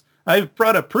goodness, I've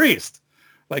brought a priest.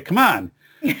 Like, come on.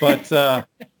 But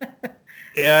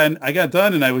and I got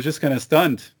done, and I was just kind of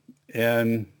stunned.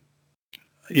 And,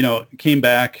 came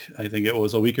back, I think it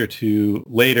was a week or two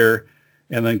later,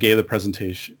 and then gave the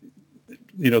presentation,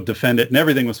 defend it, and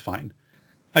everything was fine.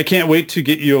 I can't wait to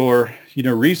get your,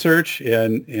 research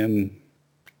and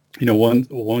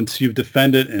once you've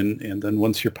defended and then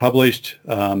once you're published.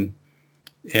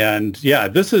 And yeah,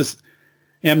 this is,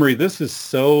 Anne-Marie, this is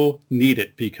so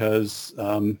needed because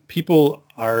people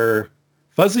are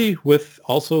fuzzy with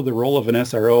also the role of an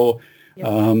SRO.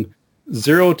 Yep.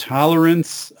 Zero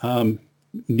tolerance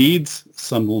needs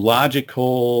some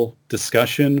logical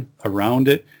discussion around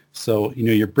it. So,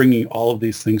 you're bringing all of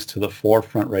these things to the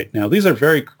forefront right now. These are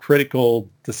very critical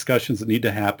discussions that need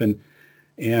to happen.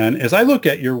 And as I look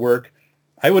at your work,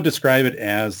 I would describe it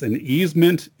as an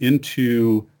easement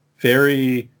into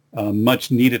very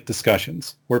much needed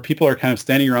discussions where people are kind of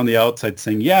standing around the outside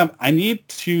saying, yeah, I need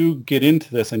to get into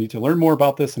this. I need to learn more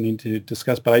about this. I need to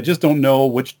discuss, but I just don't know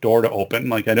which door to open.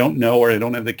 Like, I don't know, or I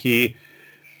don't have the key.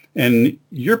 And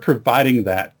you're providing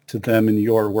that to them in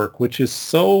your work, which is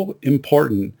so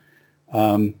important.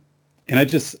 And I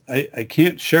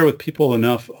can't share with people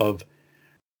enough of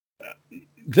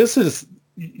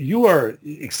you are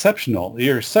exceptional.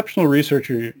 You're an exceptional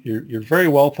researcher. You're very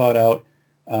well thought out.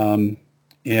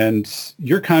 And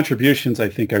your contributions, I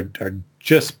think, are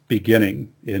just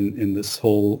beginning in this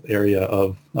whole area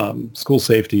of school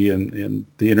safety and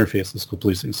the interface of school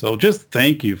policing. So just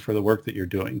thank you for the work that you're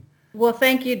doing. Well,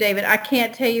 thank you, David. I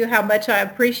can't tell you how much I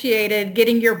appreciated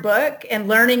getting your book and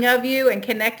learning of you and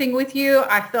connecting with you.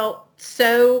 I felt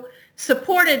so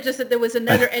supported just that there was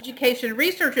another education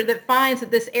researcher that finds that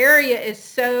this area is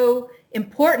so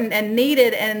important and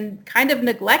needed and kind of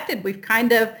neglected. We've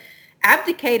kind of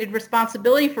abdicated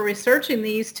responsibility for researching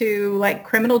these to like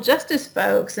criminal justice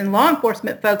folks and law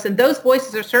enforcement folks, and those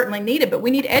voices are certainly needed, but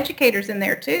we need educators in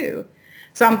there too.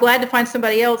 So I'm glad to find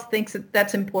somebody else thinks that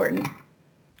that's important.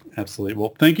 Absolutely.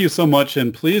 Well, thank you so much,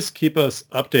 and please keep us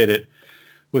updated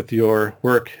with your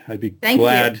work. I'd be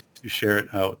glad to share it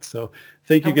out. So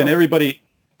thank you again, everybody.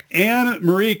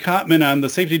 Anne-Marie Cotman on the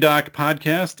Safety Doc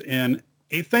podcast, and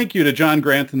a thank you to John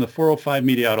Grant and the 405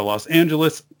 Media out of Los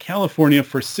Angeles, California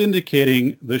for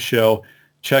syndicating the show.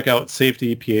 Check out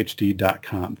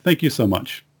safetyphd.com. Thank you so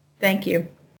much. Thank you.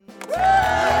 He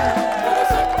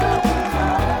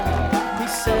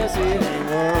says it ain't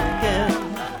working.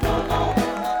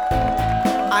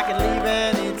 I can leave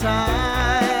anytime.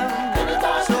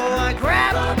 So I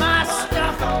grab my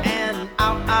stuff and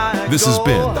out I This has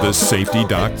been the Safety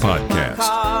Doc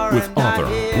Podcast with author,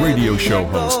 radio show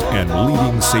host, and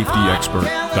leading safety expert,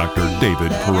 Dr.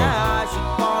 David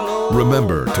Peroni.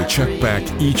 Remember to check back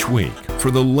each week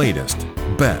for the latest,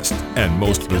 best, and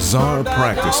most bizarre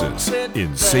practices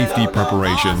in safety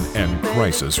preparation and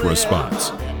crisis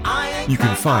response. You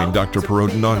can find Dr.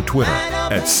 Perodin on Twitter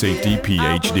at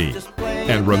SafetyPhD.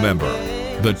 And remember,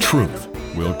 the truth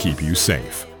will keep you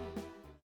safe.